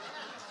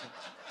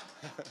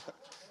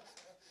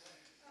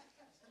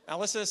 Now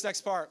listen to this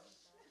next part.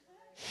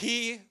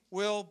 She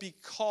will be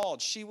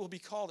called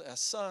a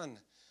son,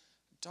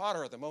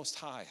 daughter of the Most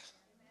High.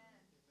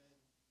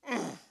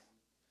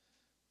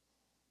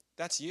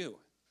 That's you.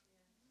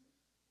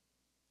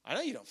 I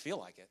know you don't feel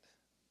like it.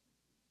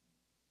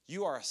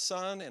 You are a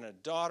son and a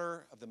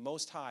daughter of the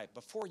Most High.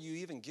 Before you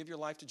even give your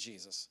life to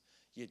Jesus,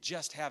 you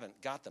just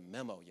haven't got the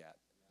memo yet.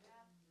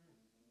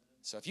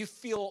 So if you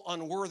feel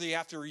unworthy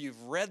after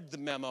you've read the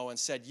memo and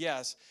said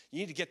yes, you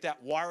need to get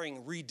that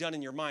wiring redone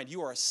in your mind.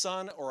 You are a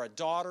son or a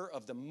daughter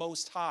of the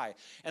Most High.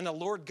 And the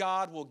Lord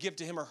God will give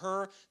to him or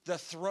her the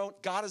throne.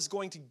 God is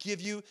going to give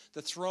you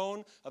the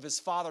throne of his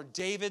father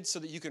David so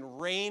that you can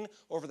reign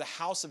over the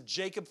house of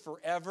Jacob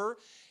forever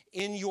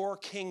in your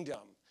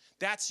kingdom.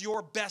 That's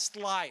your best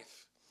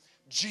life.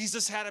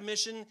 Jesus had a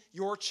mission.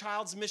 Your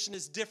child's mission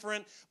is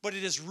different, but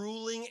it is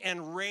ruling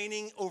and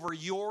reigning over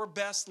your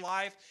best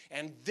life,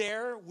 and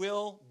there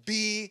will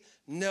be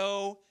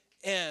no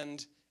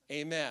end.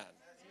 Amen.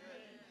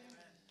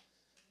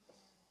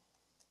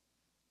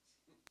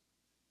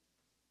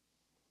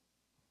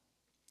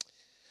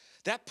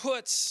 That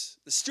puts,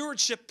 the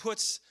stewardship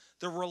puts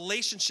the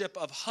relationship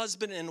of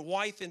husband and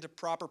wife into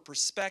proper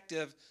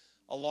perspective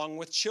along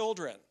with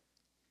children.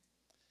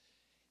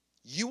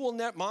 You will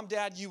never, mom,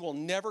 dad, you will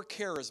never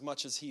care as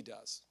much as he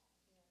does.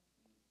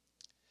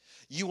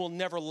 You will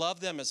never love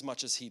them as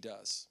much as he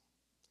does.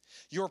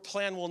 Your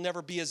plan will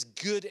never be as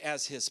good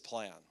as his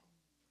plan.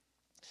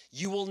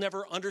 You will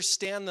never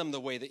understand them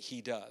the way that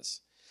he does.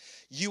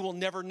 You will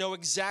never know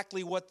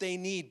exactly what they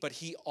need, but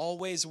he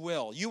always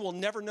will. You will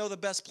never know the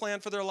best plan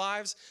for their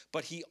lives,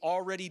 but he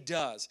already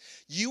does.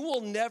 You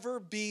will never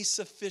be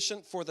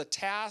sufficient for the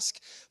task,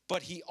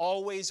 but he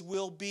always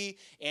will be.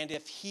 And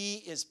if he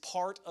is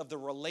part of the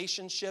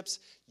relationships,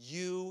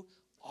 you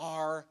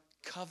are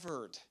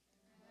covered.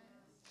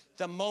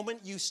 The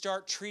moment you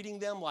start treating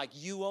them like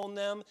you own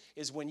them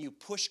is when you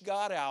push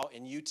God out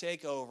and you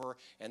take over,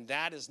 and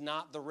that is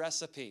not the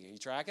recipe. Are you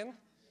tracking?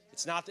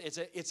 It's not.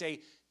 It's a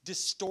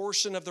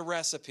distortion of the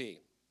recipe.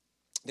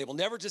 They will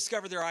never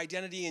discover their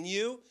identity in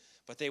you,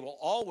 but they will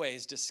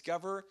always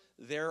discover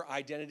their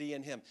identity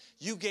in him.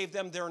 You gave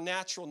them their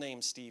natural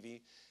name,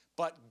 Stevie,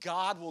 but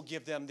God will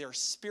give them their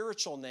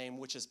spiritual name,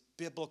 which is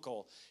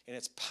biblical, and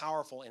it's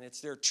powerful, and it's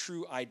their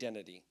true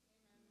identity.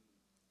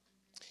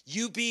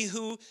 You be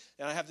who,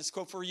 and I have this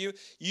quote for you,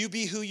 you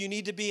be who you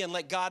need to be and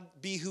let God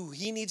be who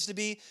he needs to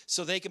be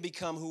so they can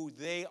become who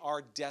they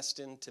are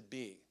destined to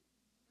be.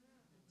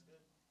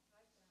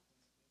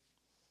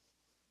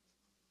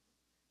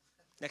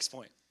 Next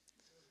point.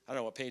 I don't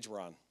know what page we're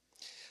on.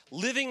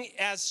 Living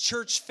as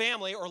church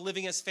family or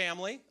living as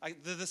family,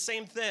 they're the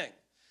same thing,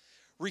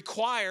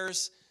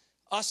 requires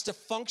us to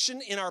function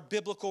in our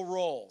biblical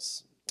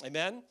roles.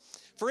 Amen?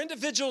 For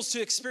individuals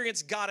to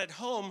experience God at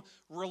home,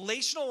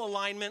 relational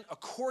alignment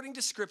according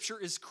to Scripture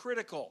is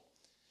critical.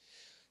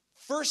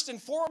 First and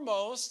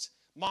foremost,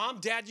 mom,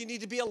 dad, you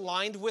need to be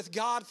aligned with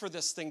God for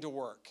this thing to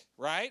work,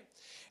 right?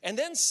 And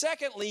then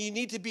secondly, you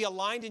need to be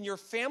aligned in your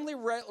family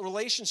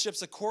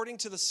relationships according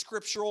to the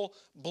scriptural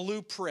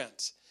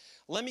blueprint.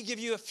 Let me give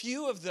you a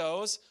few of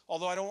those,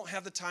 although I don't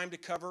have the time to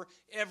cover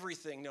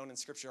everything known in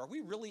Scripture. Are we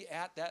really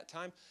at that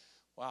time?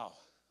 Wow,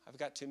 I've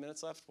got 2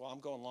 minutes left? Well, I'm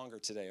going longer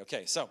today.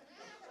 Okay, so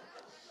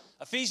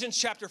Ephesians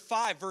chapter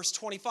 5, verse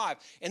 25.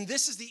 And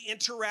this is the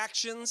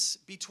interactions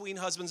between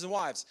husbands and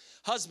wives.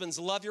 Husbands,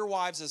 love your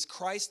wives as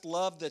Christ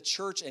loved the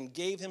church and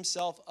gave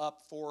himself up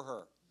for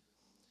her.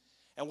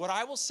 And what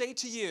I will say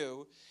to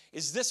you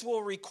is this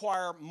will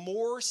require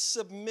more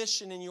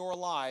submission in your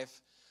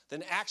life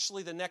than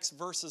actually the next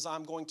verses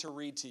I'm going to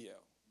read to you.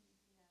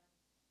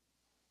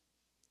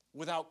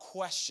 Without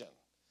question.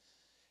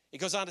 It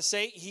goes on to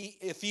say,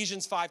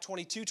 Ephesians 5,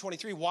 22,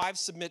 23,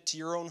 wives, submit to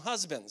your own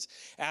husbands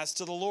as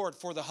to the Lord,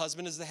 for the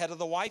husband is the head of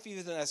the wife,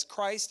 even as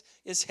Christ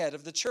is head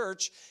of the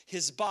church,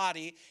 his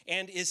body,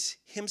 and is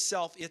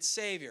himself its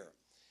Savior.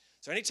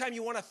 So anytime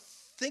you want to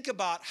think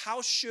about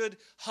how should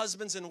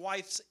husbands and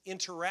wives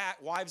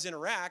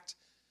interact,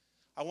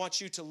 I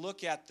want you to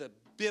look at the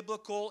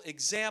biblical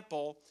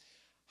example.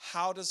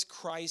 How does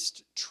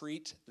Christ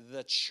treat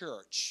the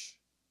church?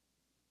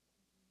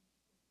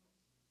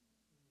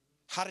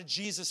 How did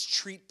Jesus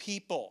treat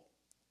people?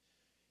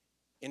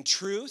 In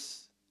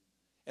truth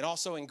and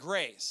also in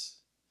grace.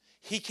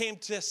 He came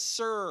to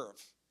serve.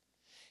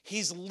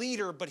 He's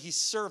leader, but he's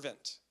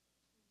servant.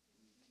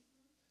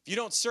 If you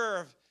don't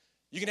serve,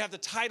 you can have the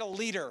title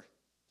leader.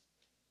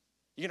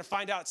 You're going to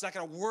find out it's not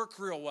going to work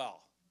real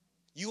well.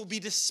 You will be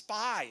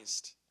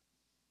despised.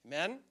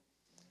 Amen?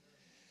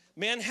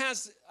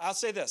 I'll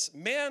say this,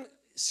 man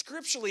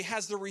scripturally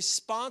has the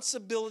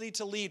responsibility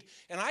to lead,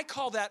 and I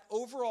call that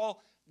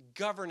overall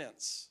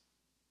governance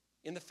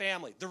in the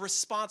family.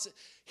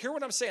 Hear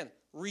what I'm saying,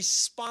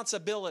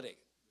 responsibility.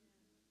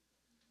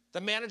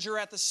 The manager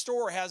at the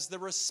store has the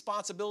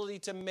responsibility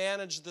to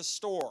manage the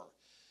store.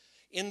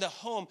 In the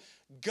home,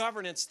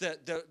 governance,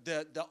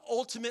 the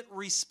ultimate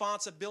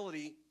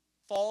responsibility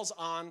falls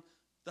on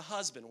the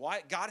husband.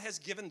 Why? God has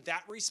given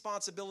that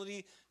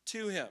responsibility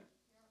to him.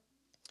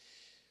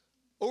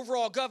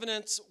 Overall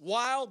governance,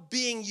 while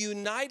being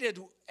united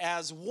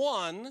as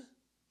one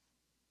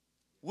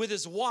with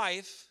his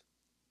wife,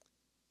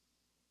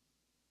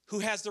 who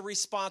has the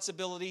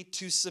responsibility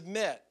to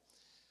submit.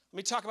 Let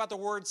me talk about the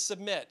word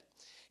submit.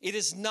 It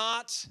is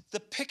not the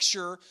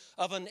picture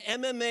of an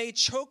MMA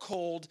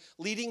chokehold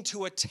leading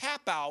to a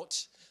tap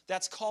out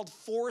that's called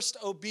forced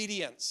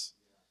obedience.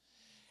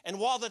 And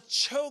while the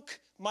choke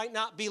might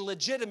not be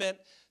legitimate,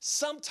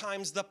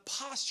 sometimes the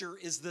posture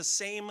is the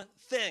same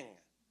thing.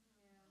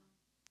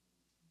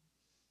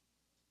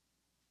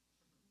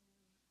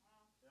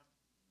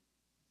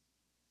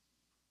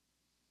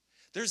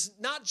 There's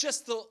not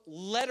just the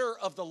letter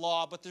of the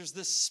law, but there's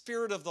the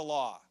spirit of the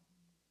law.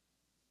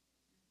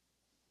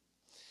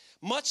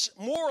 Much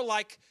more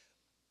like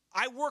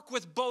I work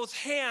with both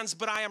hands,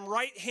 but I am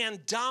right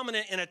hand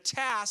dominant in a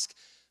task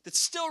that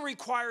still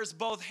requires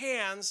both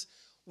hands.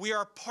 We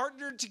are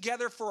partnered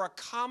together for a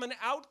common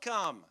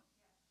outcome,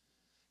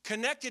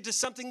 connected to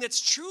something that's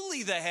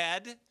truly the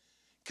head.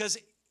 Because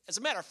as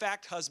a matter of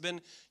fact,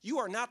 husband, you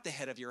are not the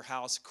head of your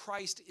house.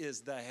 Christ is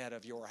the head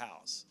of your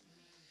house.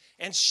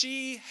 And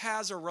she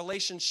has a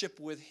relationship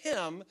with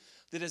him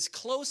that is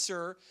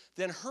closer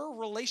than her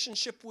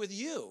relationship with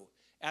you,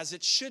 as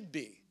it should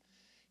be.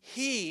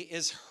 He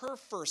is her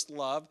first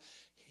love.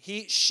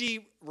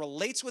 She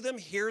relates with him,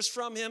 hears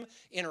from him,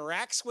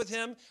 interacts with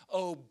him,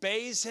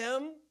 obeys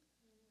him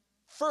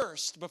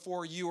first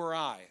before you or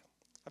I.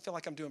 I feel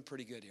like I'm doing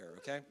pretty good here,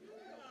 okay?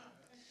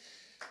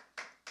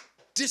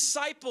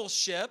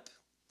 Discipleship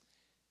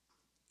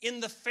in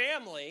the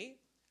family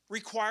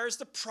requires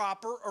the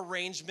proper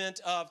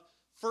arrangement of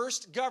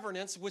first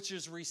governance, which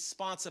is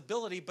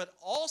responsibility, but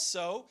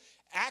also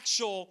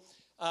actual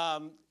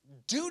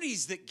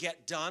duties that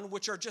get done,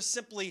 which are just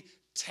simply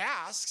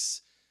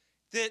tasks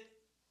that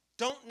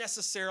don't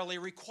necessarily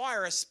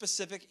require a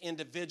specific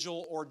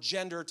individual or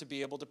gender to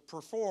be able to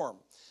perform.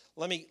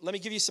 Let me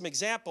give you some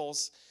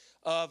examples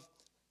of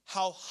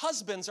how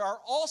husbands are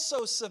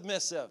also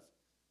submissive.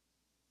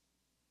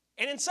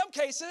 And in some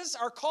cases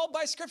are called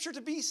by Scripture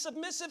to be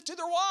submissive to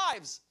their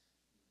wives.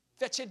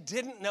 Bet you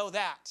didn't know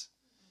that.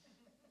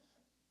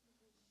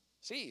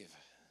 Steve,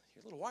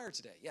 you're a little wired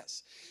today.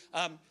 Yes.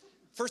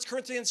 1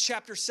 Corinthians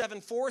chapter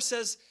 7:4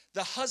 says,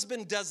 the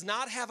husband does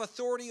not have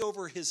authority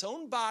over his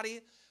own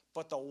body,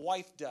 but the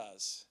wife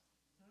does.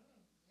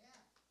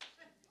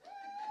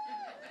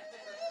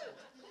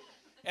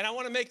 And I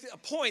want to make a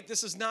point.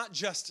 This is not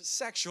just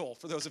sexual,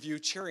 for those of you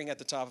cheering at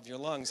the top of your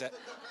lungs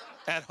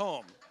at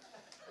home.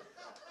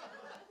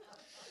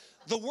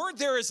 The word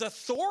there is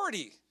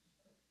authority.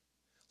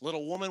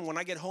 Little woman, when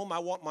I get home, I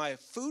want my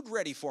food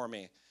ready for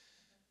me.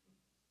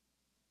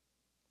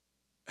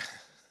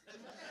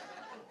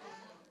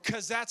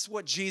 Because that's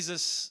what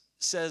Jesus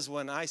says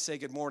when I say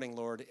good morning,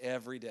 Lord,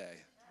 every day.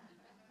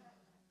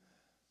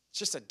 It's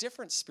just a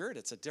different spirit.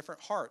 It's a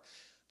different heart.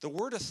 The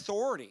word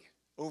authority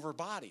over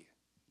body.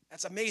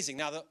 That's amazing.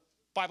 Now, the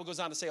Bible goes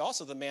on to say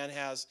also the man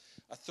has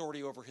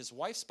authority over his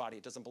wife's body.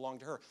 It doesn't belong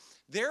to her.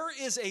 There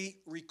is a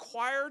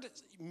required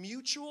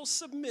mutual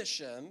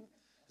submission.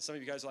 Some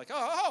of you guys are like,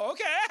 oh,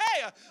 okay,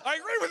 hey, I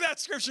agree with that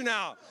scripture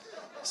now.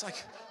 It's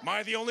like, am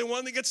I the only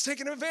one that gets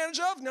taken advantage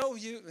of? No,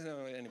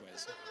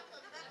 anyways.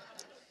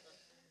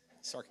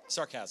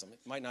 Sarcasm. It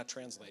might not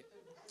translate.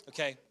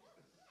 Okay.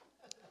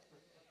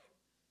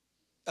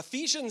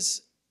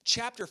 Ephesians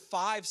chapter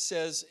 5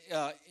 says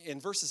in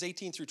verses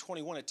 18 through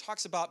 21, it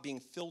talks about being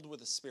filled with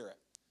the Spirit.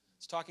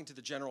 It's talking to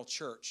the general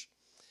church.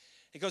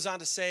 It goes on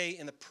to say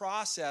in the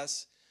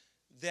process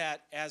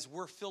that as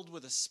we're filled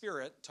with the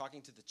Spirit,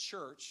 talking to the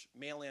church,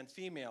 male and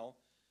female,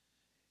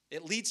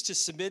 it leads to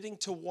submitting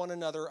to one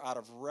another out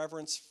of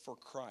reverence for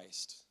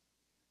Christ.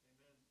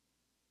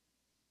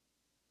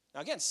 Now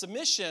again,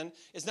 submission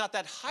is not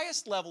that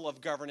highest level of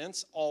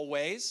governance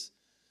always.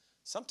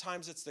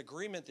 Sometimes it's the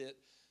agreement that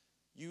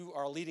you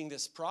are leading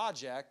this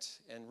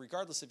project, and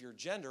regardless of your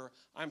gender,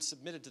 I'm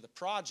submitted to the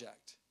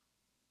project.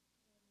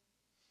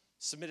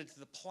 Submitted to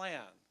the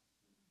plan,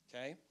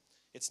 okay?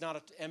 It's not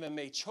an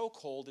MMA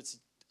chokehold. It's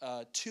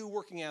two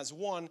working as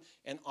one,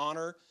 and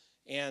honor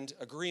and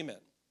agreement.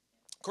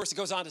 Of course, it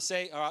goes on to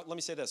say, let me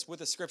say this, with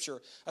the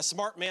scripture, a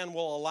smart man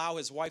will allow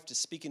his wife to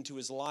speak into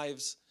his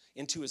life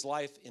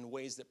in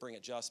ways that bring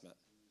adjustment.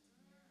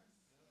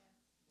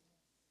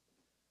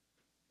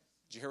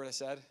 Did you hear what I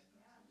said?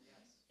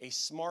 A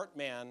smart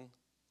man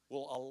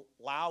will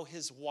allow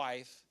his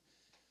wife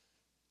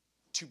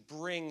to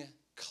bring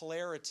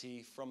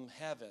clarity from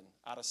heaven,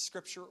 out of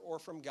Scripture or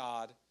from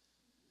God,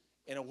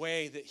 in a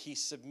way that he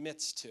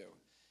submits to.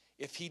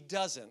 If he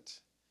doesn't,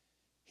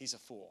 he's a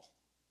fool.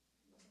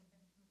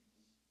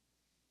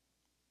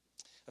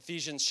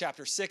 Ephesians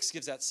chapter 6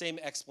 gives that same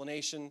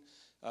explanation,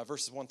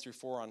 verses 1 through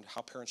 4, on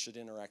how parents should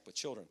interact with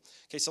children.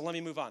 Okay, so let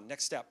me move on.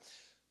 Next step.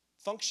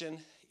 Function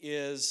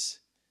in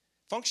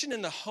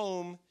the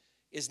home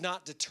is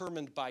not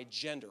determined by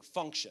gender.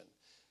 Function.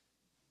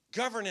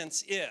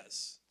 Governance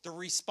is. The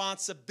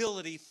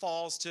responsibility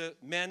falls to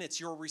men. It's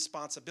your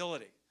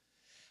responsibility.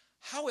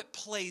 How it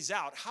plays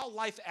out, how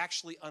life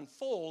actually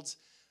unfolds,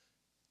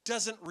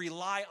 doesn't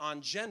rely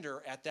on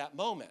gender at that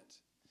moment.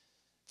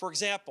 For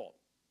example,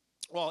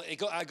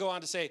 I go on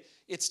to say,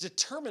 it's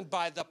determined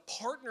by the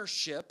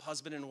partnership,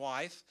 husband and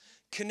wife,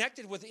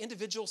 connected with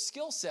individual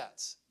skill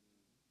sets.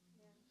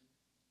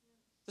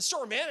 The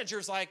store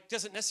manager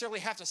doesn't necessarily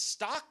have to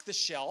stock the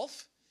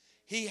shelf.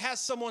 He has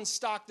someone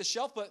stock the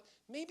shelf, but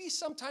maybe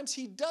sometimes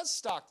he does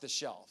stock the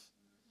shelf.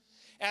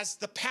 as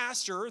the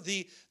pastor,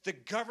 the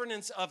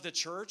governance of the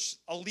church,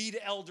 a lead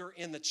elder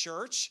in the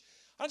church,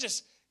 I don't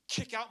just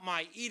kick out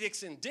my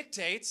edicts and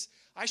dictates.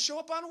 I show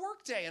up on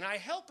work day and I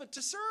help it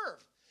to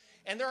serve.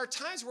 And there are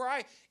times where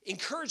I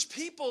encourage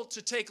people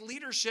to take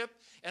leadership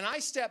and I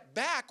step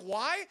back.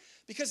 Why?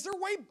 Because they're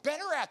way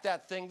better at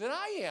that thing than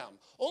I am.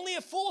 Only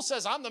a fool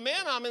says, I'm the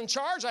man, I'm in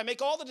charge, I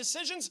make all the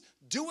decisions,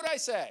 do what I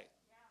say.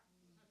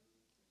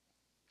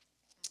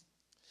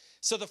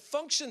 So the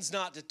function's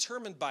not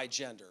determined by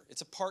gender.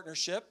 It's a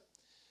partnership.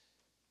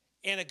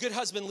 And a good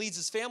husband leads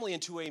his family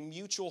into a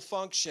mutual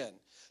function.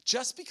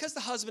 Just because the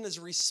husband is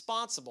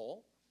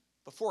responsible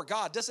before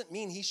God doesn't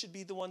mean he should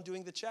be the one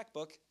doing the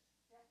checkbook.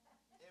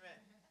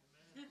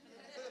 Amen.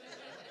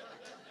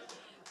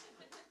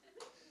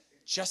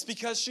 Just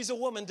because she's a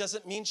woman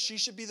doesn't mean she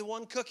should be the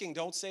one cooking.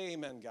 Don't say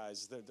amen,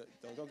 guys.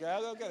 Don't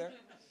go there.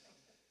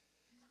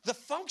 The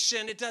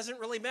function, it doesn't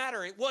really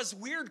matter. It was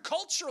weird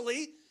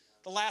culturally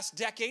the last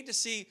decade to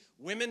see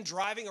women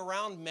driving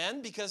around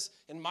men because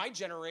in my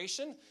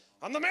generation,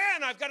 I'm the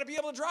man, I've got to be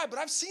able to drive. But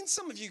I've seen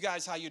some of you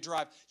guys how you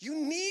drive. You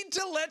need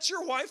to let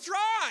your wife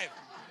drive.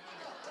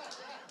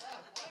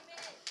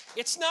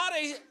 It's not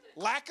a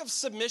lack of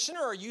submission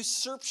or a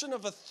usurpation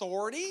of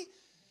authority.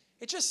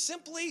 It's just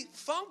simply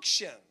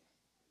function.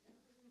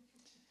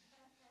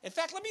 In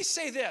fact, let me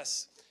say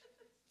this.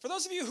 For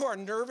those of you who are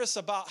nervous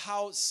about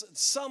how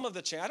some of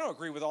the change, I don't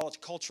agree with all the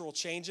cultural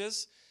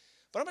changes,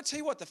 but I'm going to tell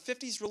you what, the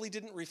 50s really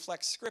didn't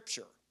reflect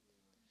Scripture.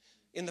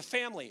 In the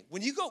family,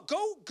 when you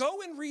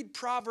go and read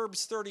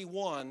Proverbs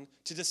 31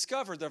 to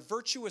discover the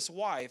virtuous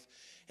wife,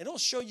 and it'll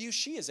show you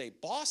she is a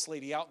boss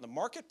lady out in the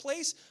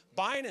marketplace,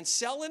 buying and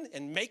selling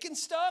and making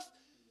stuff,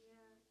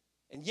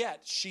 and yet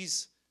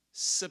she's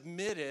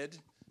submitted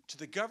to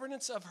the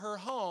governance of her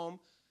home,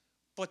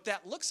 but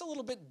that looks a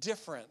little bit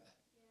different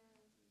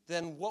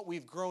than what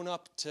we've grown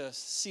up to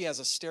see as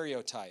a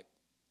stereotype.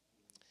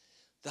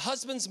 The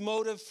husband's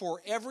motive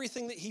for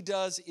everything that he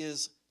does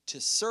is to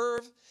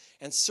serve,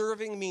 and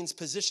serving means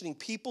positioning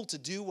people to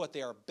do what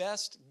they are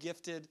best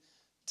gifted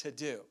to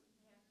do.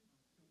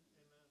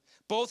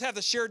 Both have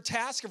the shared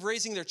task of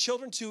raising their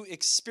children to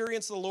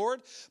experience the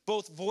Lord.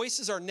 Both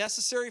voices are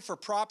necessary for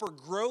proper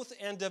growth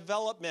and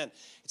development.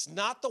 It's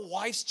not the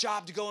wife's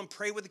job to go and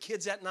pray with the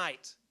kids at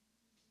night.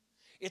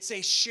 It's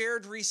a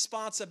shared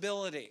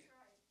responsibility.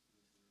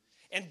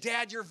 And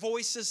dad, your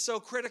voice is so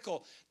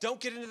critical. Don't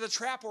get into the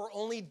trap where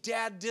only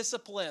dad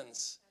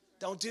disciplines.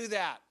 Don't do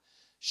that.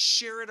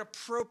 Share it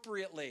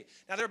appropriately.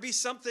 Now, there'll be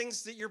some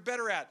things that you're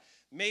better at.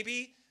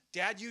 Maybe,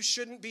 dad, you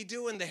shouldn't be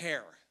doing the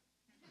hair.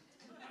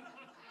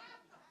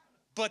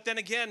 But then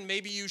again,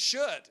 maybe you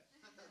should.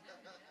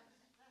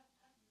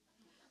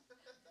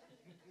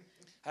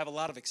 I have a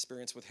lot of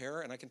experience with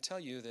hair, and I can tell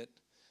you that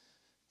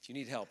if you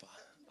need help,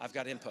 I've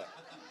got input.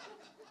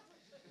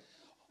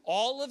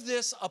 All of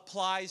this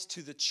applies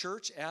to the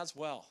church as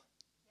well.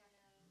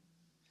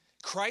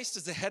 Christ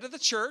is the head of the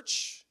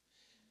church.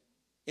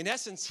 In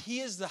essence, he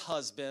is the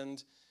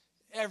husband.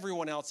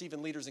 Everyone else,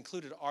 even leaders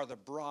included, are the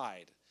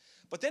bride.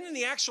 But then in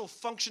the actual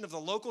function of the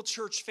local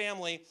church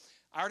family,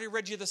 I already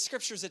read you the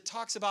scriptures. It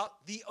talks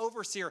about the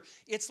overseer.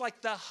 It's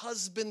like the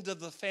husband of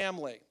the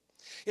family.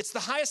 It's the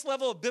highest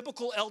level of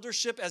biblical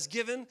eldership as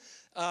given.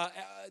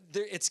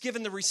 It's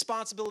given the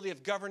responsibility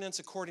of governance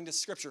according to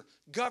Scripture.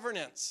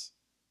 Governance.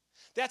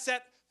 That's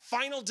that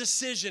final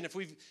decision. If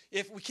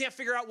we can't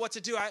figure out what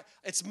to do,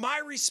 it's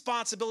my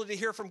responsibility to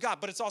hear from God,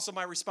 but it's also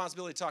my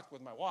responsibility to talk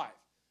with my wife.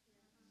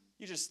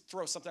 You just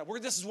throw something out.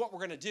 This is what we're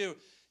going to do.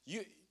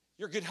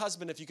 You're a good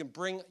husband if you can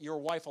bring your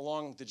wife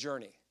along the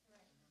journey.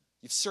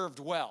 You've served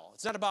well.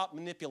 It's not about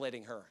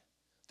manipulating her.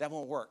 That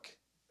won't work.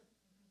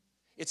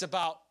 It's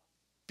about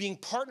being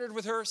partnered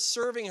with her,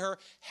 serving her,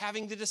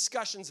 having the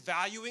discussions,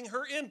 valuing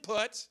her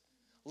input,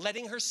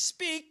 letting her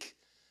speak,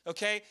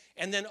 okay?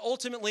 And then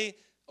ultimately,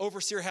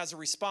 overseer has a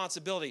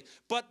responsibility.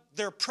 But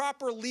their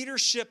proper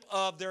leadership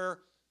of their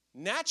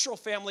natural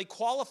family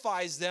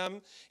qualifies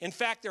them. In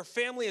fact, their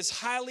family is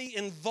highly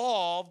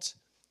involved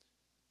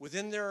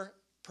within their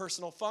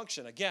personal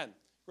function. Again,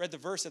 read the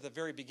verse at the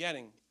very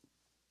beginning.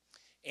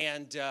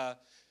 And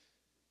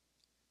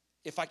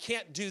if I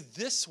can't do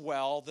this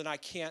well, then I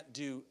can't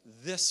do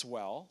this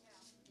well.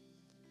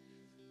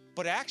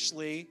 But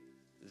actually,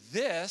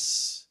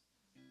 this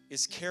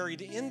is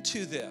carried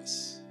into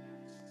this.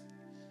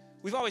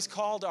 We've always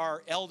called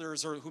our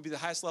elders, or who would be the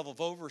highest level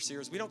of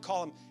overseers, we don't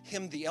call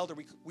him the elder.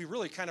 We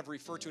really kind of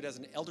refer to it as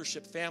an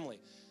eldership family.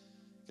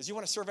 Because you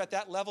want to serve at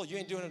that level, you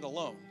ain't doing it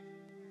alone.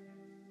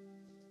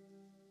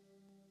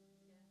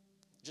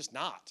 Just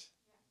not.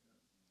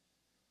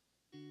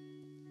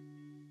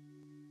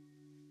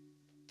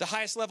 The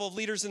highest level of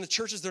leaders in the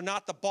churches, they're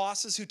not the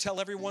bosses who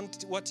tell everyone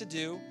what to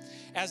do.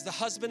 As the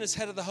husband is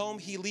head of the home,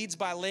 he leads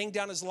by laying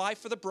down his life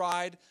for the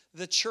bride,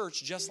 the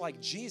church, just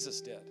like Jesus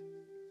did.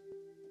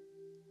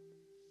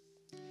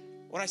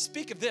 When I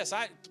speak of this,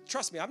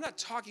 trust me, I'm not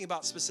talking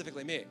about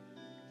specifically me.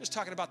 I'm just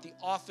talking about the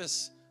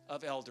office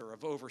of elder,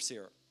 of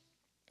overseer.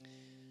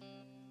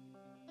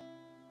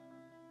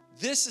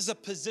 This is a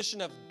position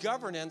of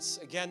governance,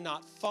 again,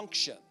 not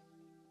function.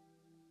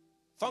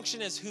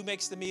 Function is who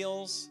makes the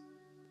meals,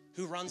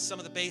 who runs some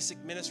of the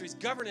basic ministries.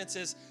 Governance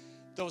is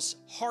those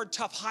hard,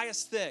 tough,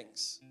 highest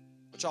things,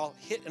 which I'll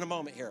hit in a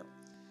moment here.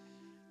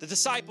 The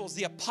disciples,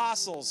 the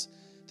apostles,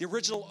 the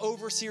original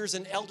overseers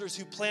and elders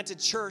who planted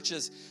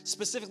churches,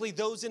 specifically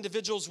those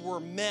individuals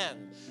were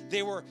men.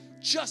 They were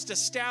just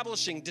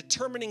establishing,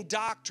 determining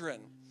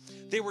doctrine.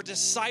 They were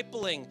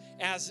discipling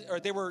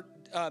they were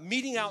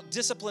meting out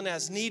discipline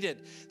as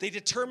needed. They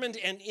determined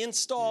and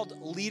installed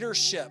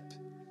leadership.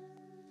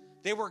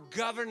 They were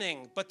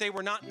governing, but they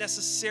were not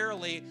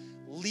necessarily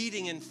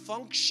leading in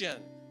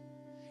function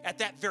at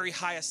that very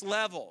highest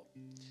level.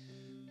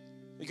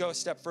 We go a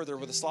step further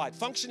with the slide.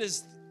 Function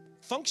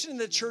in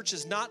the church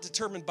is not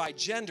determined by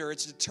gender.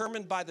 It's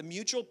determined by the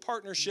mutual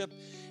partnership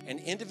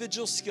and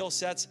individual skill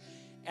sets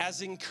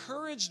as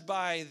encouraged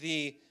by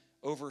the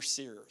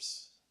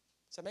overseers.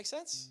 Does that make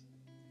sense?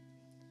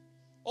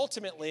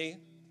 Ultimately,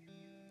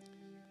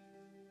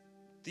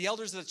 the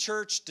elders of the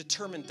church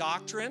determine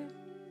doctrine.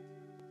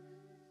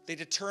 They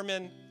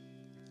determine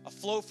a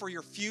flow for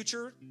your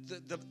future,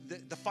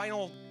 the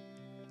final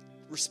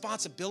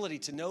responsibility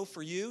to know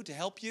for you, to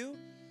help you,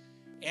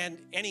 and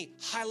any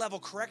high-level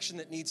correction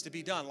that needs to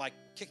be done, like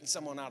kicking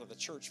someone out of the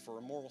church for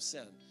a moral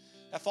sin.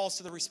 That falls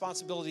to the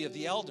responsibility of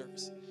the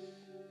elders.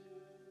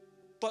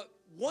 But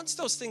once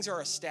those things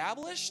are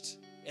established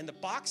and the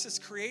box is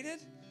created,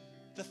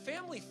 the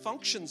family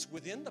functions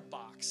within the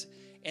box.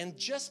 And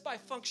just by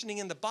functioning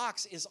in the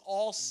box is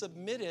all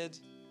submitted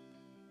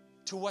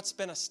to what's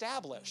been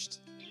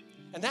established.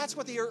 And that's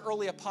what the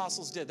early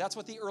apostles did. That's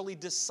what the early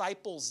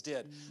disciples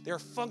did. They're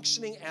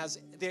functioning as,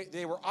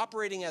 they were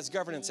operating as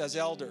governance, as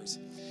elders.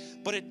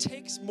 But it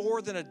takes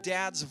more than a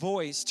dad's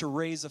voice to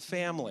raise a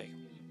family.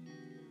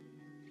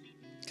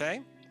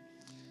 Okay?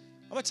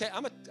 I'm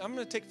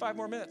gonna take 5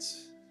 more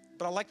minutes.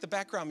 But I like the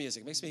background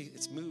music.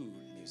 It's mood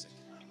music.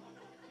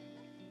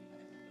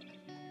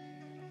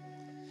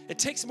 It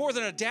takes more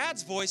than a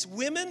dad's voice.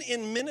 Women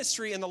in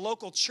ministry in the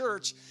local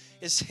church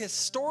is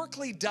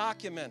historically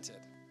documented.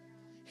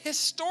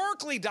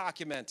 Historically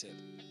documented.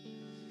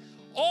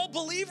 All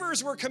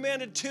believers were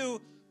commanded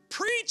to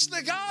preach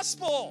the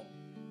gospel.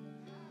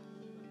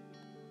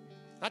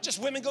 Not just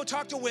women go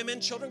talk to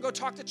women, children go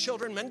talk to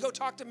children, men go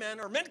talk to men,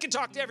 or men can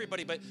talk to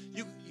everybody, but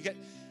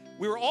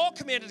we were all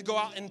commanded to go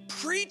out and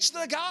preach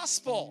the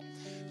gospel.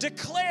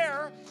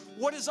 Declare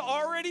what is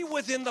already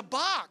within the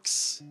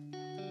box.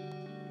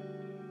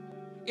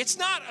 It's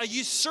not a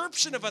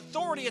usurpation of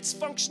authority, it's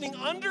functioning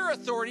under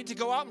authority to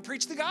go out and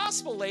preach the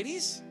gospel,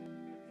 ladies.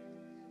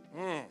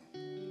 The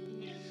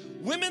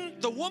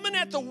woman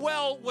at the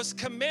well was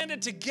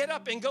commanded to get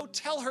up and go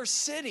tell her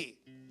city.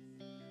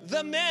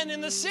 The men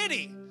in the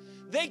city,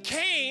 they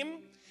came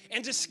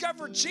and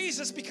discovered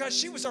Jesus because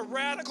she was a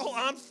radical,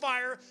 on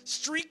fire,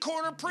 street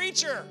corner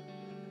preacher.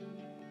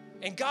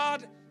 And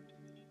God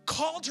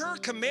called her,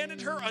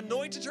 commanded her,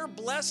 anointed her,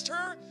 blessed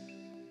her.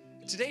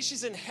 And today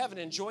she's in heaven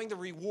enjoying the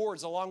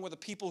rewards along with the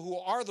people who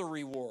are the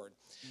reward.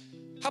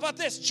 How about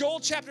this?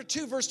 Joel chapter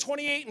 2, verse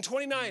 28 and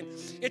 29.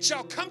 It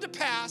shall come to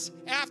pass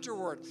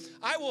afterward,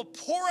 I will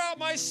pour out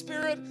my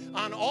spirit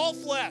on all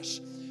flesh.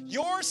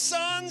 Your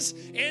sons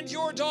and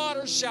your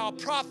daughters shall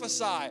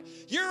prophesy.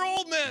 Your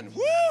old men,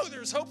 woo,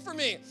 there's hope for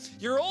me.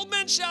 Your old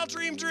men shall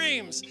dream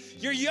dreams.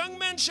 Your young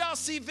men shall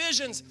see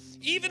visions.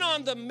 Even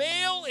on the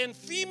male and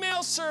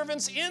female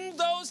servants in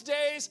those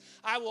days,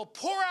 I will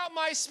pour out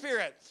my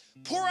spirit.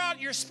 Pour out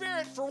your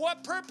spirit for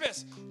what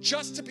purpose?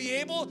 Just to be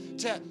able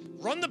to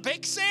run the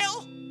bake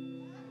sale?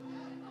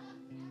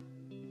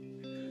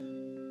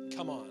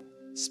 Come on.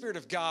 Spirit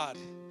of God,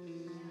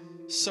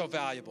 so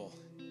valuable.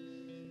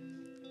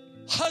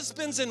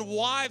 Husbands and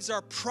wives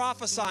are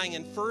prophesying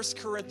in 1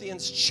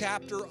 Corinthians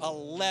chapter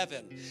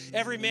 11.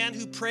 Every man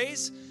who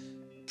prays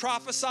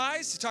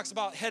prophesies. He talks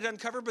about head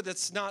uncovered, but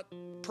that's not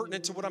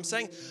pertinent to what I'm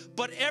saying.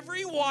 But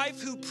every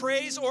wife who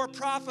prays or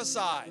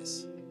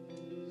prophesies.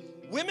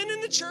 Women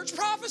in the church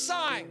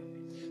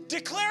prophesying,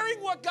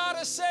 declaring what God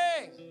is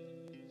saying.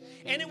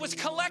 And it was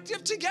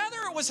collective together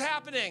it was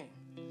happening.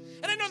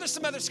 And I know there's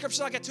some other scriptures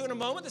I'll get to in a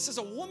moment that says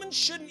a woman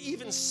shouldn't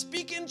even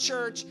speak in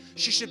church.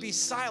 She should be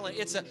silent.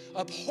 It's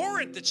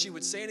abhorrent that she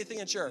would say anything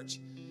in church.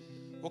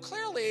 Well,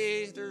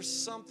 clearly there's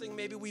something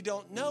maybe we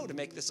don't know to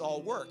make this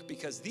all work,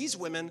 because these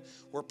women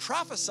were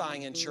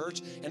prophesying in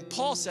church, and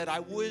Paul said, I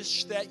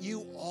wish that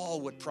you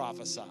all would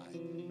prophesy.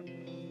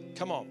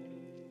 Come on.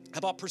 How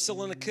about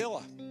Priscilla and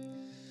Aquila?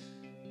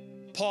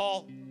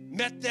 Paul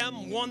met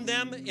them, won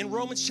them. In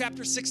Romans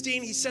chapter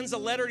 16, he sends a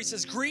letter. He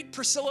says, greet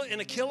Priscilla and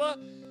Aquila,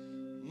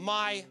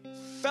 my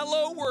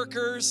fellow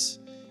workers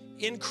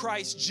in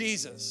Christ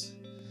Jesus.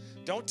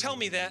 Don't tell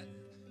me that,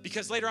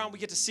 because later on we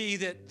get to see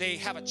that they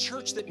have a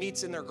church that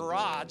meets in their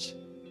garage.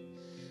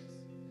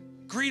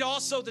 Greet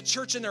also the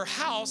church in their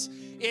house.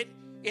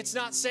 It's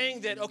not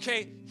saying that,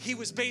 okay, he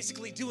was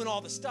basically doing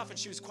all the stuff and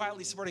she was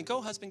quietly supporting.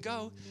 Go, husband,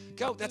 go.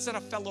 That's not a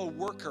fellow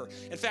worker.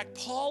 In fact,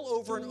 Paul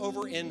over and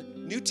over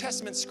in New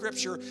Testament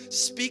scripture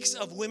speaks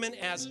of women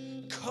as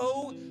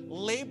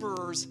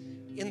co-laborers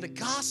in the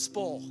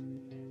gospel.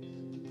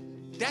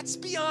 That's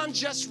beyond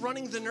just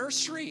running the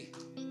nursery.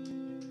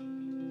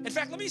 In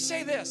fact, let me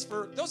say this.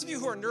 For those of you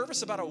who are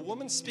nervous about a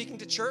woman speaking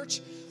to church,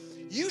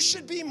 you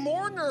should be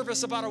more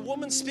nervous about a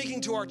woman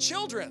speaking to our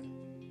children.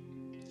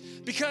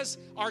 Because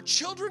our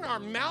children are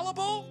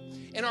malleable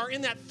and are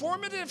in that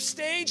formative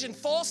stage, and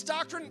false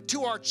doctrine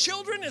to our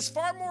children is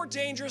far more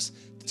dangerous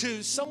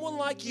to someone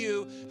like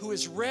you who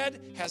has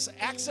read, has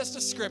access to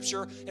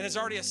Scripture, and has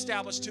already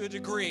established to a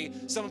degree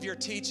some of your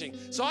teaching.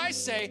 So I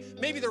say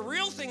maybe the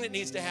real thing that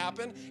needs to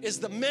happen is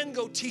the men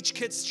go teach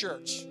kids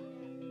church.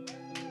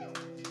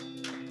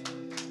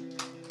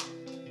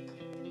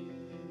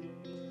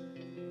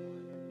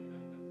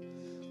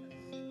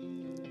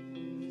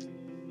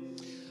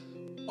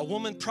 A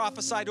woman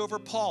prophesied over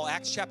Paul,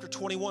 Acts chapter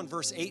 21,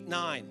 verse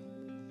 8-9.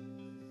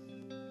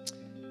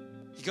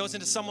 He goes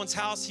into someone's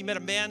house. He met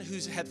a man who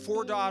had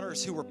 4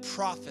 daughters who were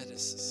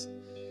prophetesses,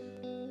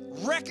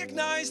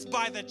 recognized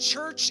by the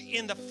church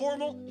in the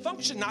formal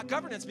function, not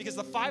governance, because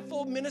the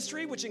fivefold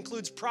ministry, which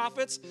includes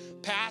prophets,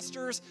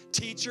 pastors,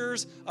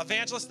 teachers,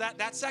 evangelists,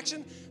 that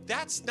section,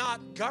 that's not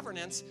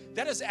governance.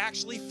 That is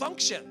actually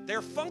function.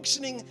 They're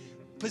functioning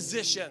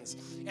positions.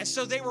 And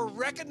so they were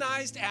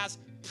recognized as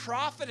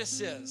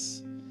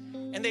prophetesses.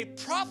 And they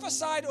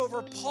prophesied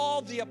over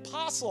Paul the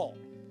apostle.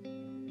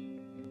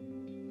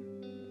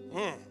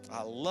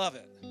 I love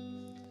it.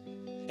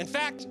 In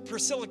fact,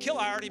 Priscilla, Aquila,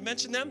 I already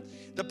mentioned them.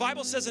 The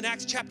Bible says in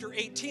Acts chapter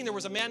 18, there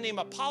was a man named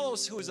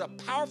Apollos who was a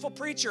powerful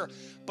preacher,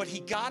 but he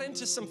got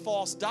into some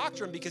false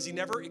doctrine because he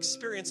never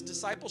experienced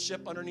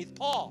discipleship underneath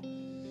Paul.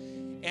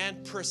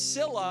 And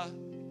Priscilla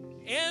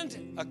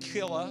and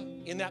Aquila,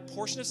 in that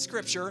portion of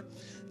Scripture,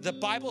 the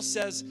Bible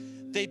says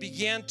they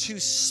began to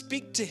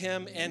speak to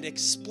him and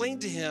explain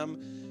to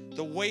him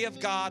the way of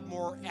God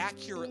more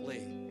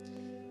accurately.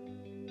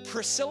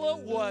 Priscilla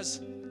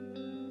was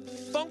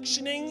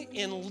functioning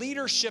in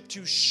leadership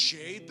to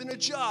shape and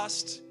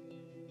adjust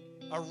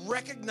a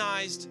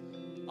recognized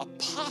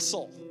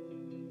apostle.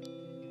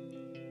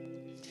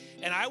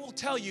 And I will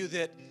tell you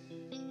that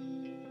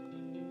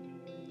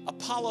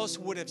Apollos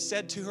would have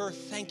said to her,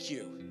 "Thank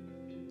you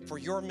for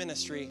your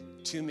ministry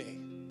to me.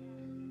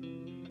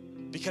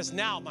 Because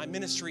now my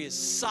ministry is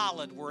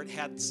solid where it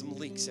had some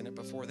leaks in it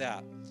before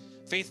that."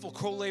 Faithful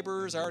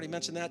co-laborers, I already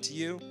mentioned that to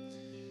you.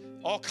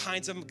 All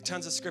kinds of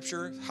tons of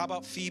Scripture. How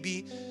about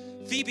Phoebe?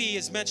 Phoebe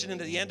is mentioned in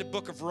the end of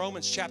book of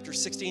Romans chapter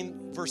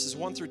 16, verses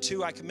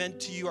 1-2. I commend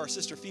to you our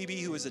sister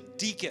Phoebe, who is a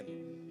deacon.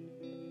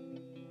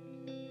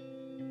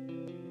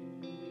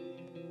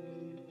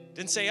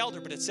 Didn't say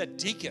elder, but it said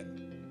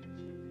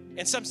deacon.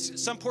 In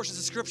some portions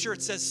of Scripture,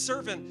 it says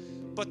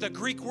servant, but the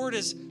Greek word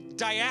is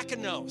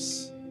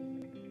diakonos.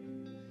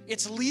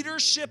 It's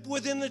leadership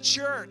within the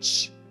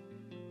church.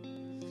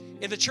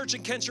 In the church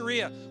in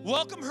Kencharea,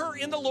 welcome her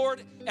in the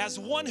Lord as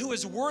one who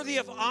is worthy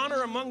of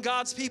honor among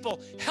God's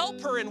people.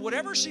 Help her in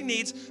whatever she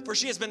needs, for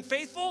she has been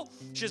faithful.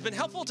 She has been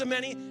helpful to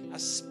many,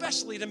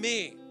 especially to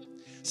me.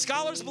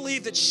 Scholars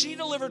believe that she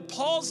delivered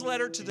Paul's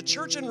letter to the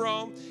church in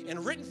Rome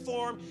in written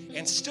form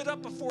and stood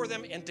up before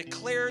them and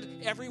declared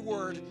every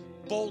word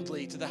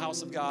boldly to the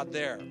house of God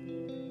there.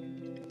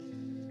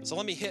 So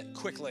let me hit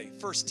quickly.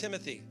 1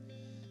 Timothy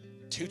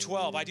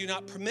 2:12, I do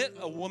not permit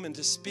a woman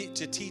to speak,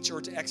 to teach, or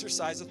to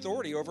exercise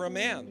authority over a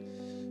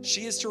man.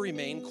 She is to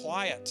remain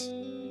quiet.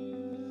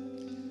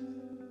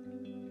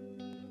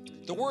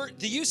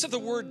 The use of the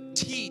word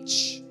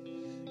teach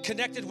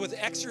connected with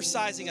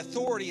exercising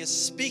authority is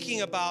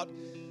speaking about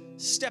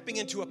stepping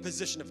into a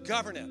position of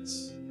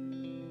governance.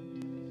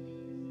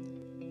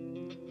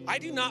 I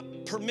do not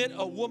permit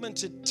a woman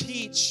to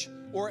teach,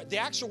 or the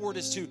actual word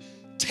is to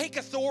take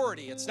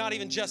authority. It's not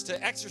even just to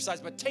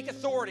exercise, but take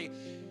authority.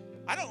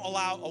 I don't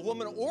allow a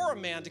woman or a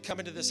man to come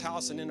into this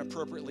house and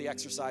inappropriately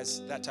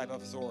exercise that type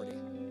of authority.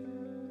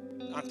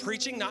 Not in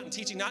preaching, not in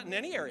teaching, not in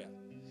any area.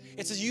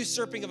 It's a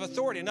usurping of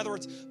authority. In other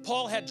words,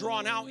 Paul had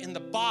drawn out in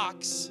the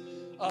box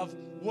of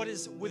what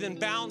is within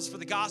bounds for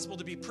the gospel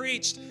to be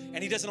preached,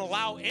 and he doesn't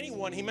allow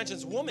anyone, he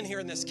mentions woman here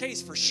in this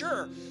case for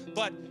sure,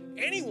 but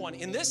anyone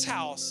in this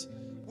house,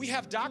 we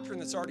have doctrine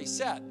that's already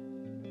set.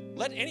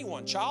 Let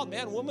anyone, child,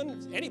 man,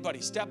 woman,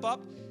 anybody step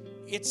up.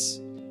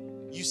 It's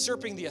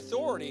usurping the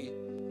authority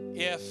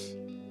if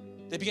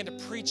they begin to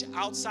preach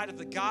outside of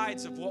the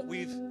guides of what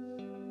we've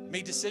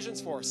made decisions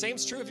for.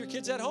 Same's true of your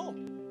kids at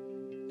home.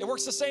 It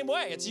works the same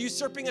way. It's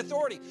usurping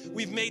authority.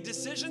 We've made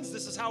decisions.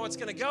 This is how it's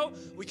going to go.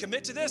 We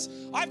commit to this.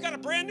 I've got a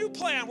brand new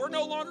plan. We're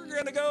no longer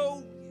going to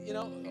go,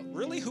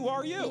 really, who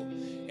are you?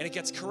 And it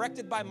gets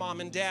corrected by mom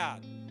and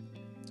dad.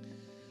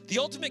 The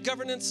ultimate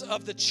governance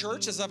of the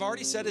church, as I've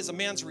already said, is a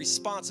man's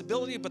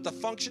responsibility, but the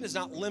function is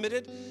not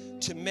limited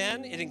to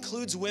men. It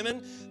includes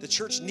women. The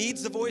church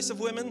needs the voice of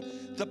women.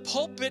 The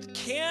pulpit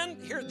can,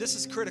 here, this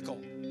is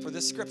critical for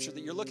this scripture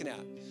that you're looking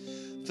at.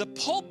 The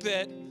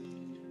pulpit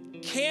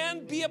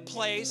can be a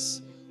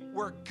place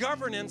where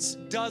governance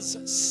does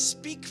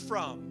speak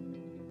from.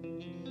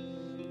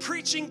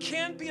 Preaching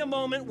can be a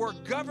moment where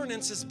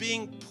governance is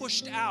being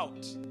pushed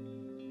out,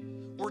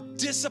 where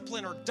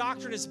discipline or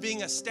doctrine is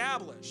being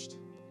established.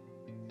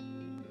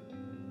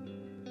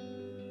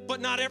 But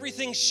not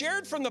everything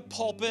shared from the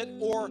pulpit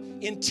or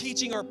in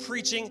teaching or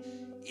preaching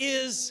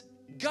is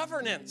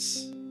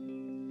governance.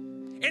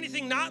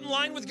 Anything not in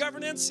line with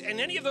governance and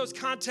any of those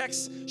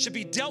contexts should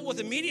be dealt with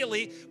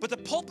immediately, but the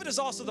pulpit is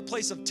also the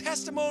place of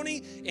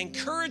testimony,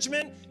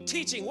 encouragement,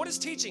 teaching. What is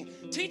teaching?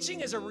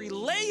 Teaching is a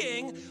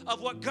relaying of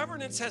what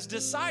governance has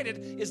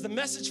decided is the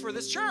message for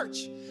this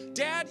church.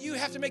 Dad, you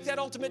have to make that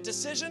ultimate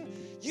decision.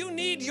 You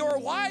need your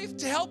wife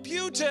to help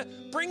you to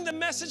bring the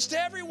message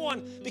to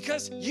everyone,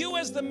 because you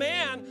as the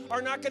man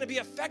are not going to be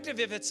effective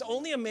if it's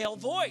only a male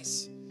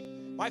voice.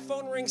 My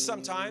phone rings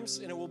sometimes,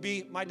 and it will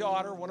be my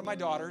daughter, one of my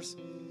daughters,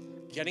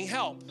 getting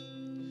help.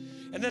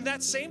 And then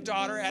that same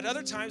daughter at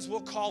other times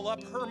will call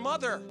up her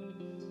mother.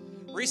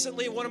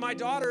 Recently, one of my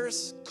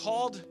daughters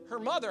called her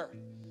mother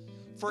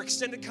for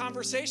extended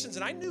conversations,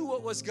 and I knew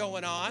what was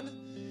going on.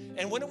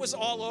 And when it was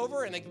all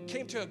over and it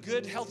came to a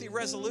good, healthy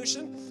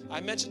resolution,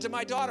 I mentioned to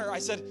my daughter, I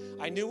said,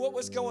 I knew what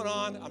was going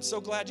on. I'm so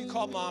glad you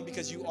called Mom,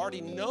 because you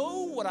already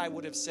know what I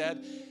would have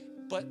said,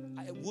 but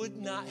it would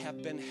not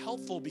have been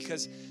helpful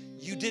because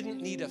you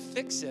didn't need to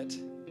fix it.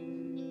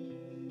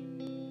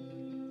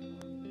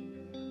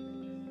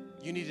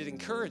 You needed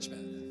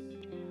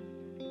encouragement.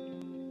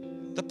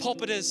 The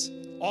pulpit is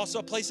also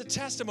a place of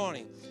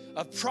testimony,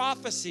 of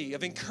prophecy,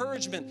 of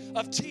encouragement,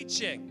 of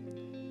teaching.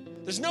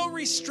 There's no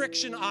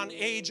restriction on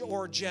age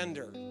or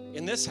gender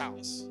in this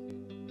house.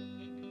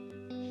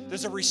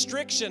 There's a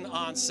restriction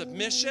on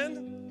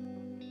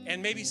submission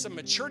and maybe some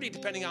maturity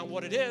depending on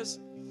what it is.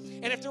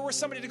 And if there were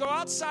somebody to go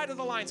outside of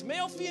the lines,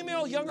 male,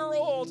 female, young or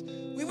old,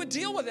 we would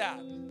deal with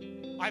that.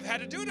 I've had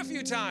to do it a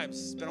few times.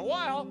 It's been a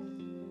while.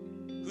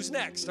 Who's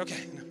next?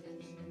 Okay.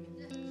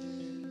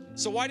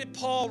 So why did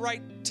Paul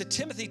write to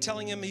Timothy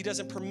telling him he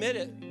doesn't permit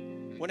it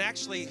when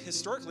actually,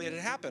 historically, it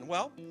had happened?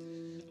 Well,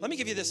 let me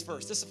give you this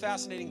verse. This is a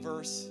fascinating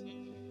verse.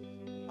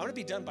 I'm going to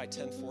be done by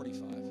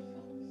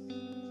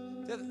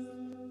 10:45.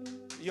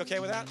 You okay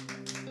with that?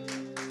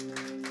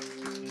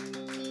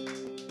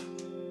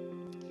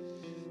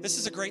 This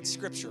is a great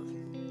scripture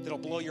that'll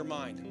blow your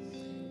mind.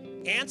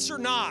 Answer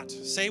not.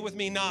 Say with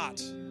me,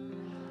 not.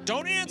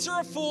 Don't answer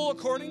a fool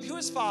according to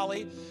his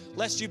folly,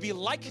 lest you be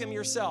like him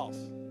yourself.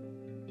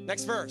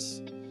 Next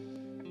verse.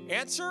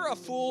 Answer a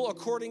fool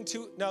according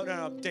to...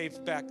 No,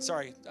 Dave, back.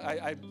 Sorry.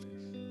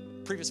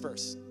 Previous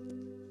verse.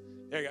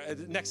 There you go.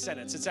 The next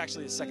sentence. It's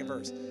actually the second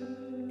verse.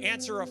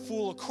 Answer a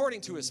fool according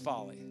to his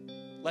folly,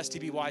 lest he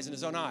be wise in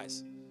his own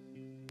eyes.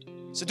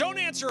 So don't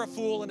answer a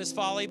fool in his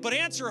folly, but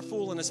answer a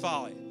fool in his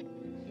folly.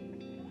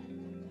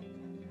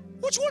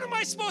 Which one am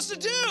I supposed to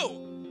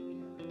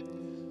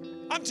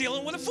do? I'm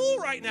dealing with a fool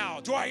right now.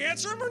 Do I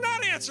answer him or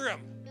not answer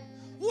him?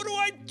 What do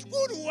I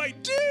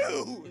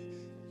do?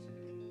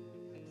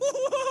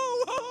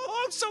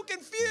 I'm so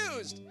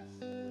confused.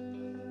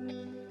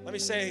 Let me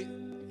say,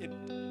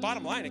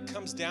 bottom line, it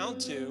comes down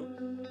to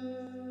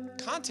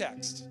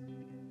context.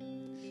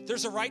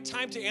 There's a right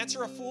time to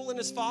answer a fool in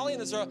his folly, and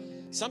there's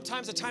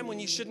sometimes a time when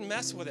you shouldn't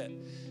mess with it.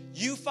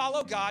 You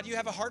follow God. You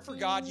have a heart for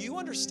God. You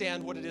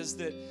understand what it is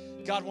that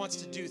God wants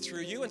to do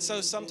through you, and so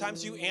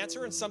sometimes you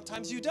answer and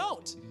sometimes you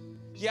don't.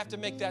 You have to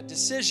make that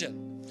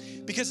decision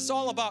because it's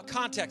all about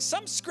context.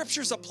 Some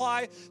scriptures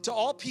apply to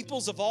all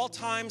peoples of all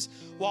times,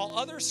 while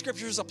other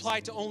scriptures apply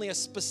to only a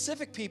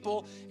specific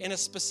people in a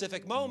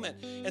specific moment.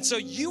 And so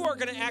you are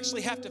going to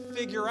actually have to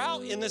figure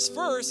out in this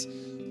verse,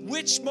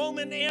 which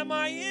moment am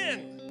I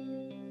in?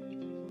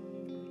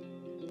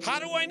 How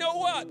do I know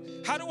what?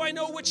 How do I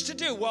know which to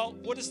do? Well,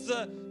 what does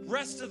the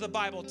rest of the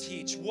Bible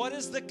teach? What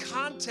is the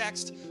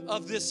context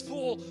of this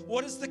fool?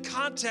 What is the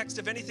context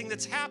of anything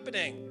that's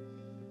happening?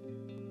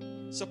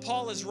 So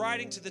Paul is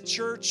writing to the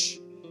church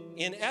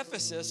in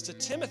Ephesus, to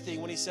Timothy,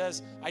 when he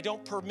says, I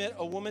don't permit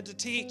a woman to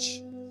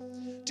teach.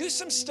 Do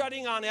some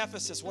studying on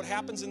Ephesus, what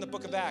happens in the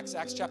book of Acts,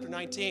 Acts chapter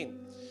 19.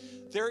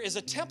 There is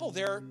a temple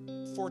there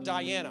for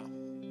Diana.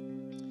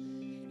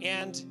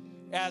 And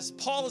as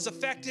Paul is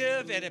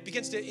effective and it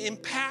begins to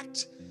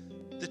impact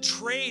the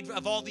trade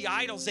of all the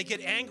idols, they get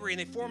angry and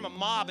they form a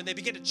mob and they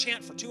begin to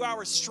chant for 2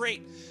 hours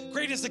straight.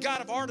 Great is the God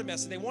of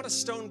Artemis, and they want to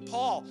stone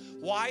Paul.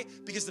 Why?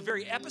 Because the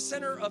very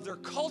epicenter of their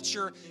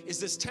culture is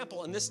this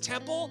temple, and this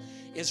temple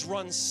is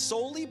run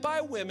solely by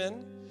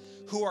women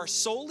who are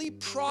solely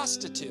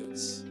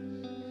prostitutes,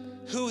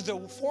 who the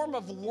form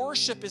of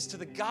worship is to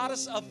the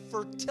goddess of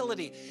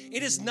fertility.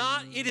 It is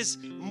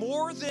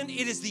more than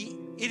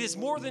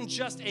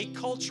just a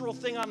cultural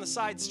thing on the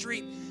side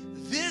street.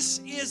 This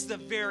is the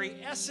very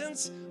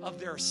essence of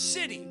their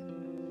city.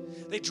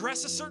 They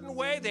dress a certain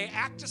way, they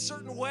act a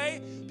certain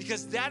way,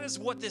 because that is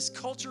what this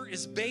culture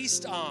is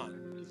based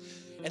on.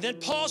 And then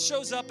Paul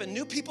shows up and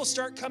new people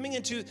start coming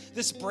into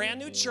this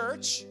brand new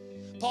church.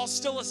 Paul's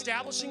still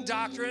establishing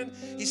doctrine.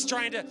 He's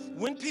trying to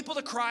win people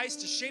to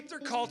Christ, to shape their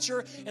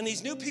culture, and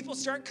these new people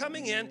start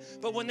coming in.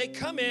 But when they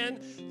come in,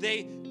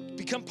 they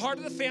become part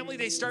of the family.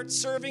 They start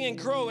serving and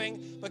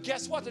growing. But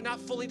guess what? They're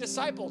not fully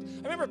discipled.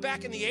 I remember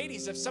back in the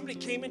 80s, if somebody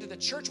came into the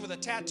church with a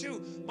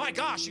tattoo, my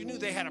gosh, you knew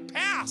they had a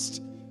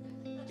past.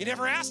 You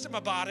never asked them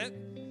about it.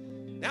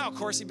 Now, of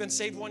course, you've been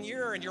saved 1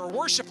 year and you're a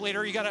worship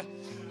leader. You got to...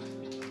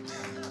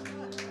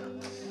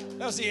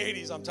 That was the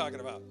 80s I'm talking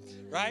about,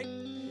 right?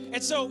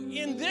 And so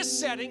in this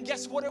setting,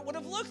 guess what it would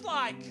have looked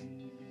like?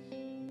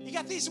 You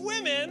got these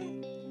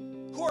women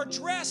who are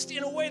dressed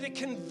in a way that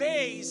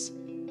conveys,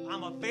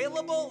 I'm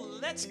available,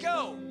 let's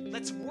go,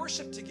 let's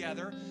worship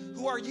together,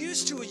 who are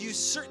used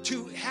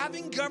to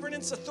having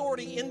governance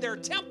authority in their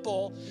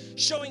temple,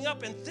 showing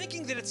up and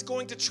thinking that it's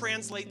going to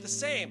translate the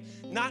same,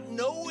 not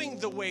knowing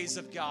the ways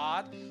of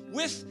God,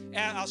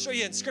 I'll show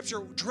you in Scripture,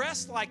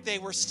 dressed like they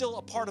were still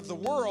a part of the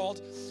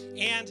world,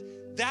 and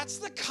that's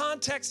the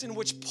context in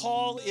which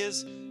Paul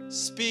is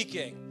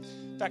speaking.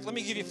 In fact, let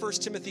me give you 1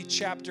 Timothy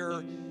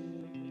chapter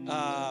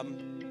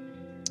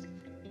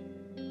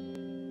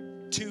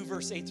 2,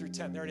 verse 8 through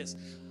 10. There it is.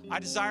 I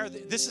desire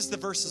that, this is the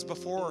verses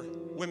before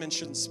women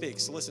shouldn't speak,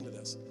 so listen to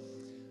this.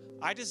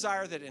 I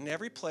desire that in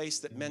every place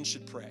that men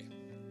should pray,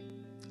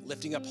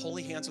 lifting up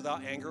holy hands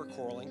without anger or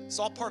quarreling. It's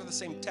all part of the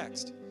same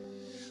text.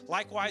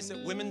 Likewise,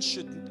 that women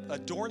should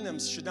adorn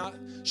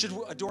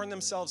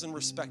themselves in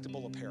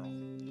respectable apparel,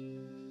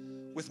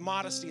 with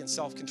modesty and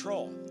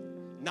self-control,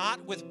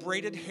 not with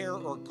braided hair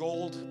or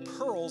gold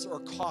pearls or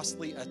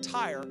costly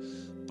attire,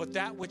 but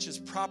that which is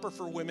proper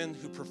for women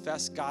who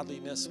profess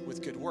godliness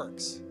with good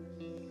works.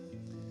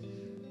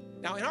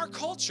 Now, in our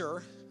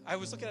culture, I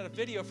was looking at a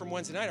video from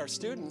Wednesday night, our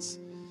students,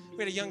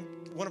 we had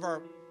one of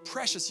our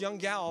precious young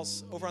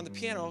gals over on the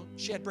piano,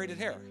 she had braided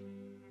hair.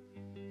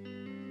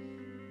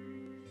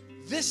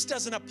 This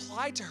doesn't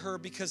apply to her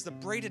because the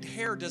braided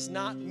hair does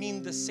not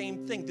mean the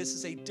same thing. This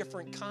is a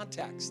different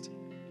context.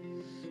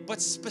 But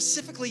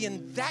specifically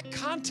in that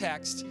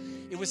context,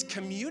 it was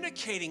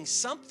communicating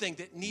something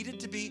that needed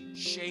to be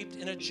shaped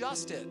and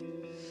adjusted.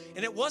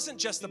 And it wasn't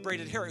just the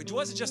braided hair. It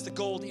wasn't just the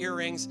gold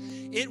earrings.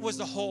 It was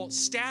the whole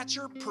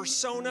stature,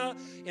 persona,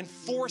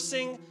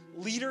 enforcing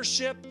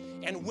leadership,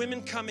 and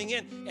women coming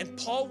in. And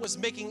Paul was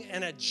making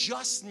an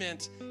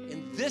adjustment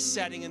in this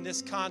setting, in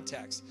this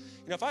context.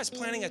 You know, if I was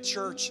planning a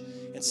church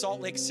in Salt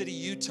Lake City,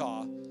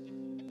 Utah,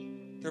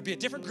 there'd be a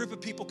different group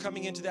of people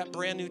coming into that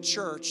brand new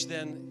church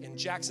than in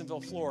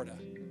Jacksonville, Florida.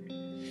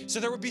 So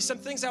there would be some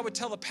things I would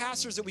tell the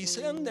pastors that we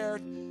send there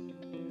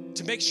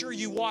to make sure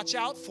you watch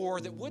out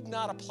for that would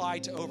not apply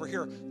to over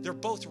here. They're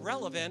both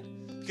relevant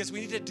because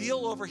we need to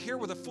deal over here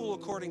with a fool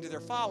according to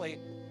their folly,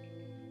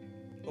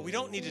 but we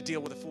don't need to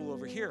deal with a fool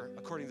over here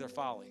according to their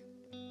folly.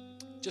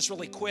 Just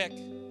really quick,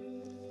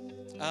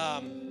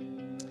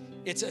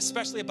 it's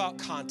especially about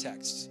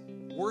context.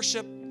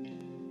 Worship,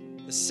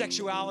 the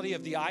sexuality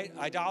of the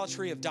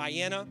idolatry of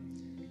Diana.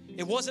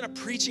 It wasn't a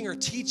preaching or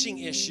teaching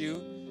issue.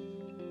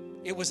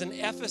 It was an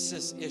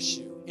Ephesus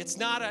issue. It's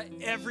not a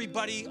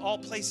everybody, all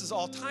places,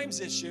 all times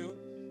issue.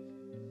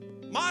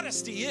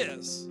 Modesty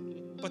is,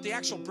 but the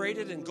actual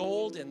braided and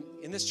gold and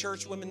in this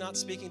church, women not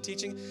speaking,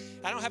 teaching,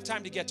 I don't have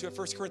time to get to it.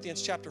 1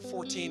 Corinthians chapter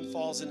 14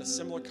 falls in a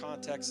similar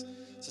context,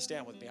 so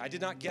stand with me. I did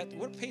not get,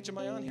 what page am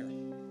I on here?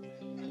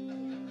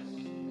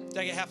 Did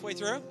I get halfway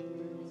through?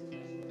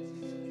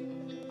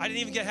 I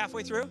didn't even get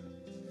halfway through?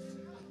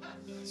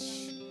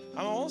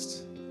 I'm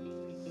almost?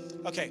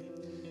 Okay,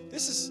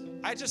 this is,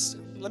 I gotta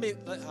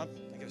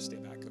stay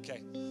back,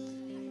 okay.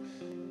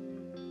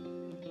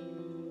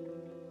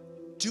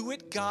 Do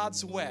it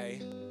God's way,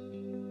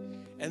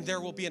 and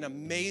there will be an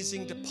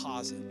amazing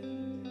deposit.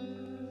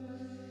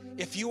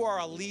 If you are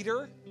a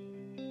leader,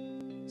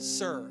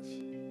 serve.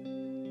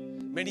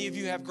 Many of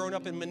you have grown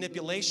up in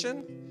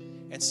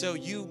manipulation, and so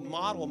you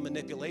model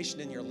manipulation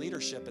in your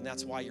leadership, and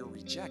that's why you're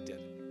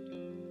rejected.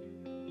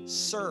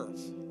 Serve.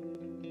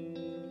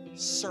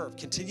 Serve.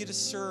 Continue to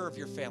serve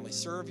your family,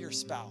 serve your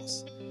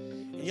spouse.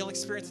 And you'll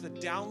experience the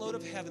download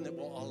of heaven that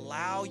will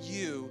allow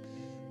you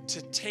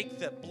to take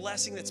the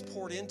blessing that's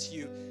poured into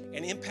you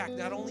and impact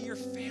not only your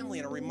family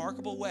in a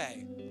remarkable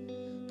way,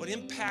 but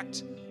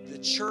impact the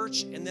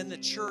church and then the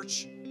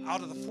church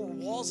out of the four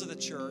walls of the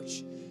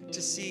church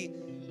to see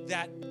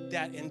that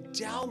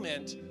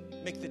endowment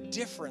make the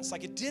difference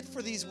like it did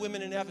for these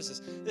women in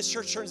Ephesus. This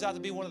church turns out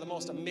to be one of the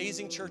most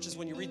amazing churches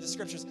when you read the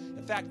scriptures.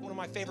 In fact, one of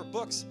my favorite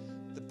books,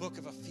 the book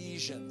of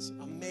Ephesians.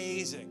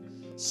 Amazing,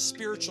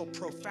 spiritual,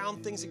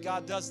 profound things that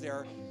God does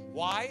there.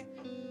 Why?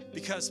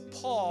 Because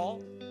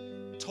Paul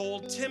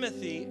told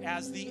Timothy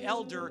as the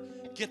elder,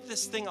 get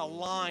this thing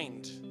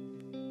aligned.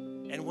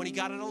 And when he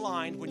got it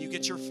aligned, when you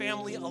get your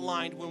family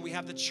aligned, when we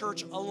have the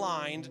church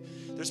aligned,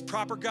 there's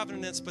proper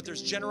governance, but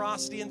there's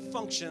generosity and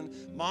function.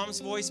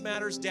 Mom's voice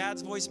matters,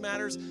 dad's voice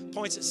matters,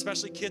 points,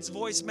 especially kids'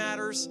 voice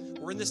matters.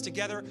 We're in this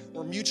together.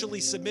 We're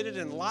mutually submitted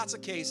in lots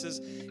of cases.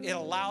 It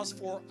allows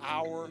for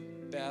our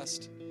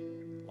best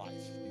life.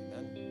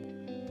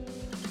 Amen.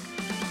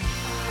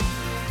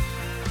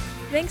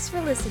 Thanks for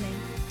listening.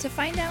 To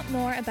find out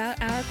more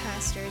about our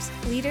pastors,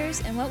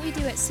 leaders, and what we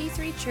do at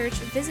C3 Church,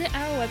 visit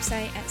our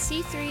website at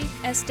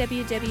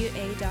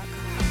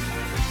c3swwa.com.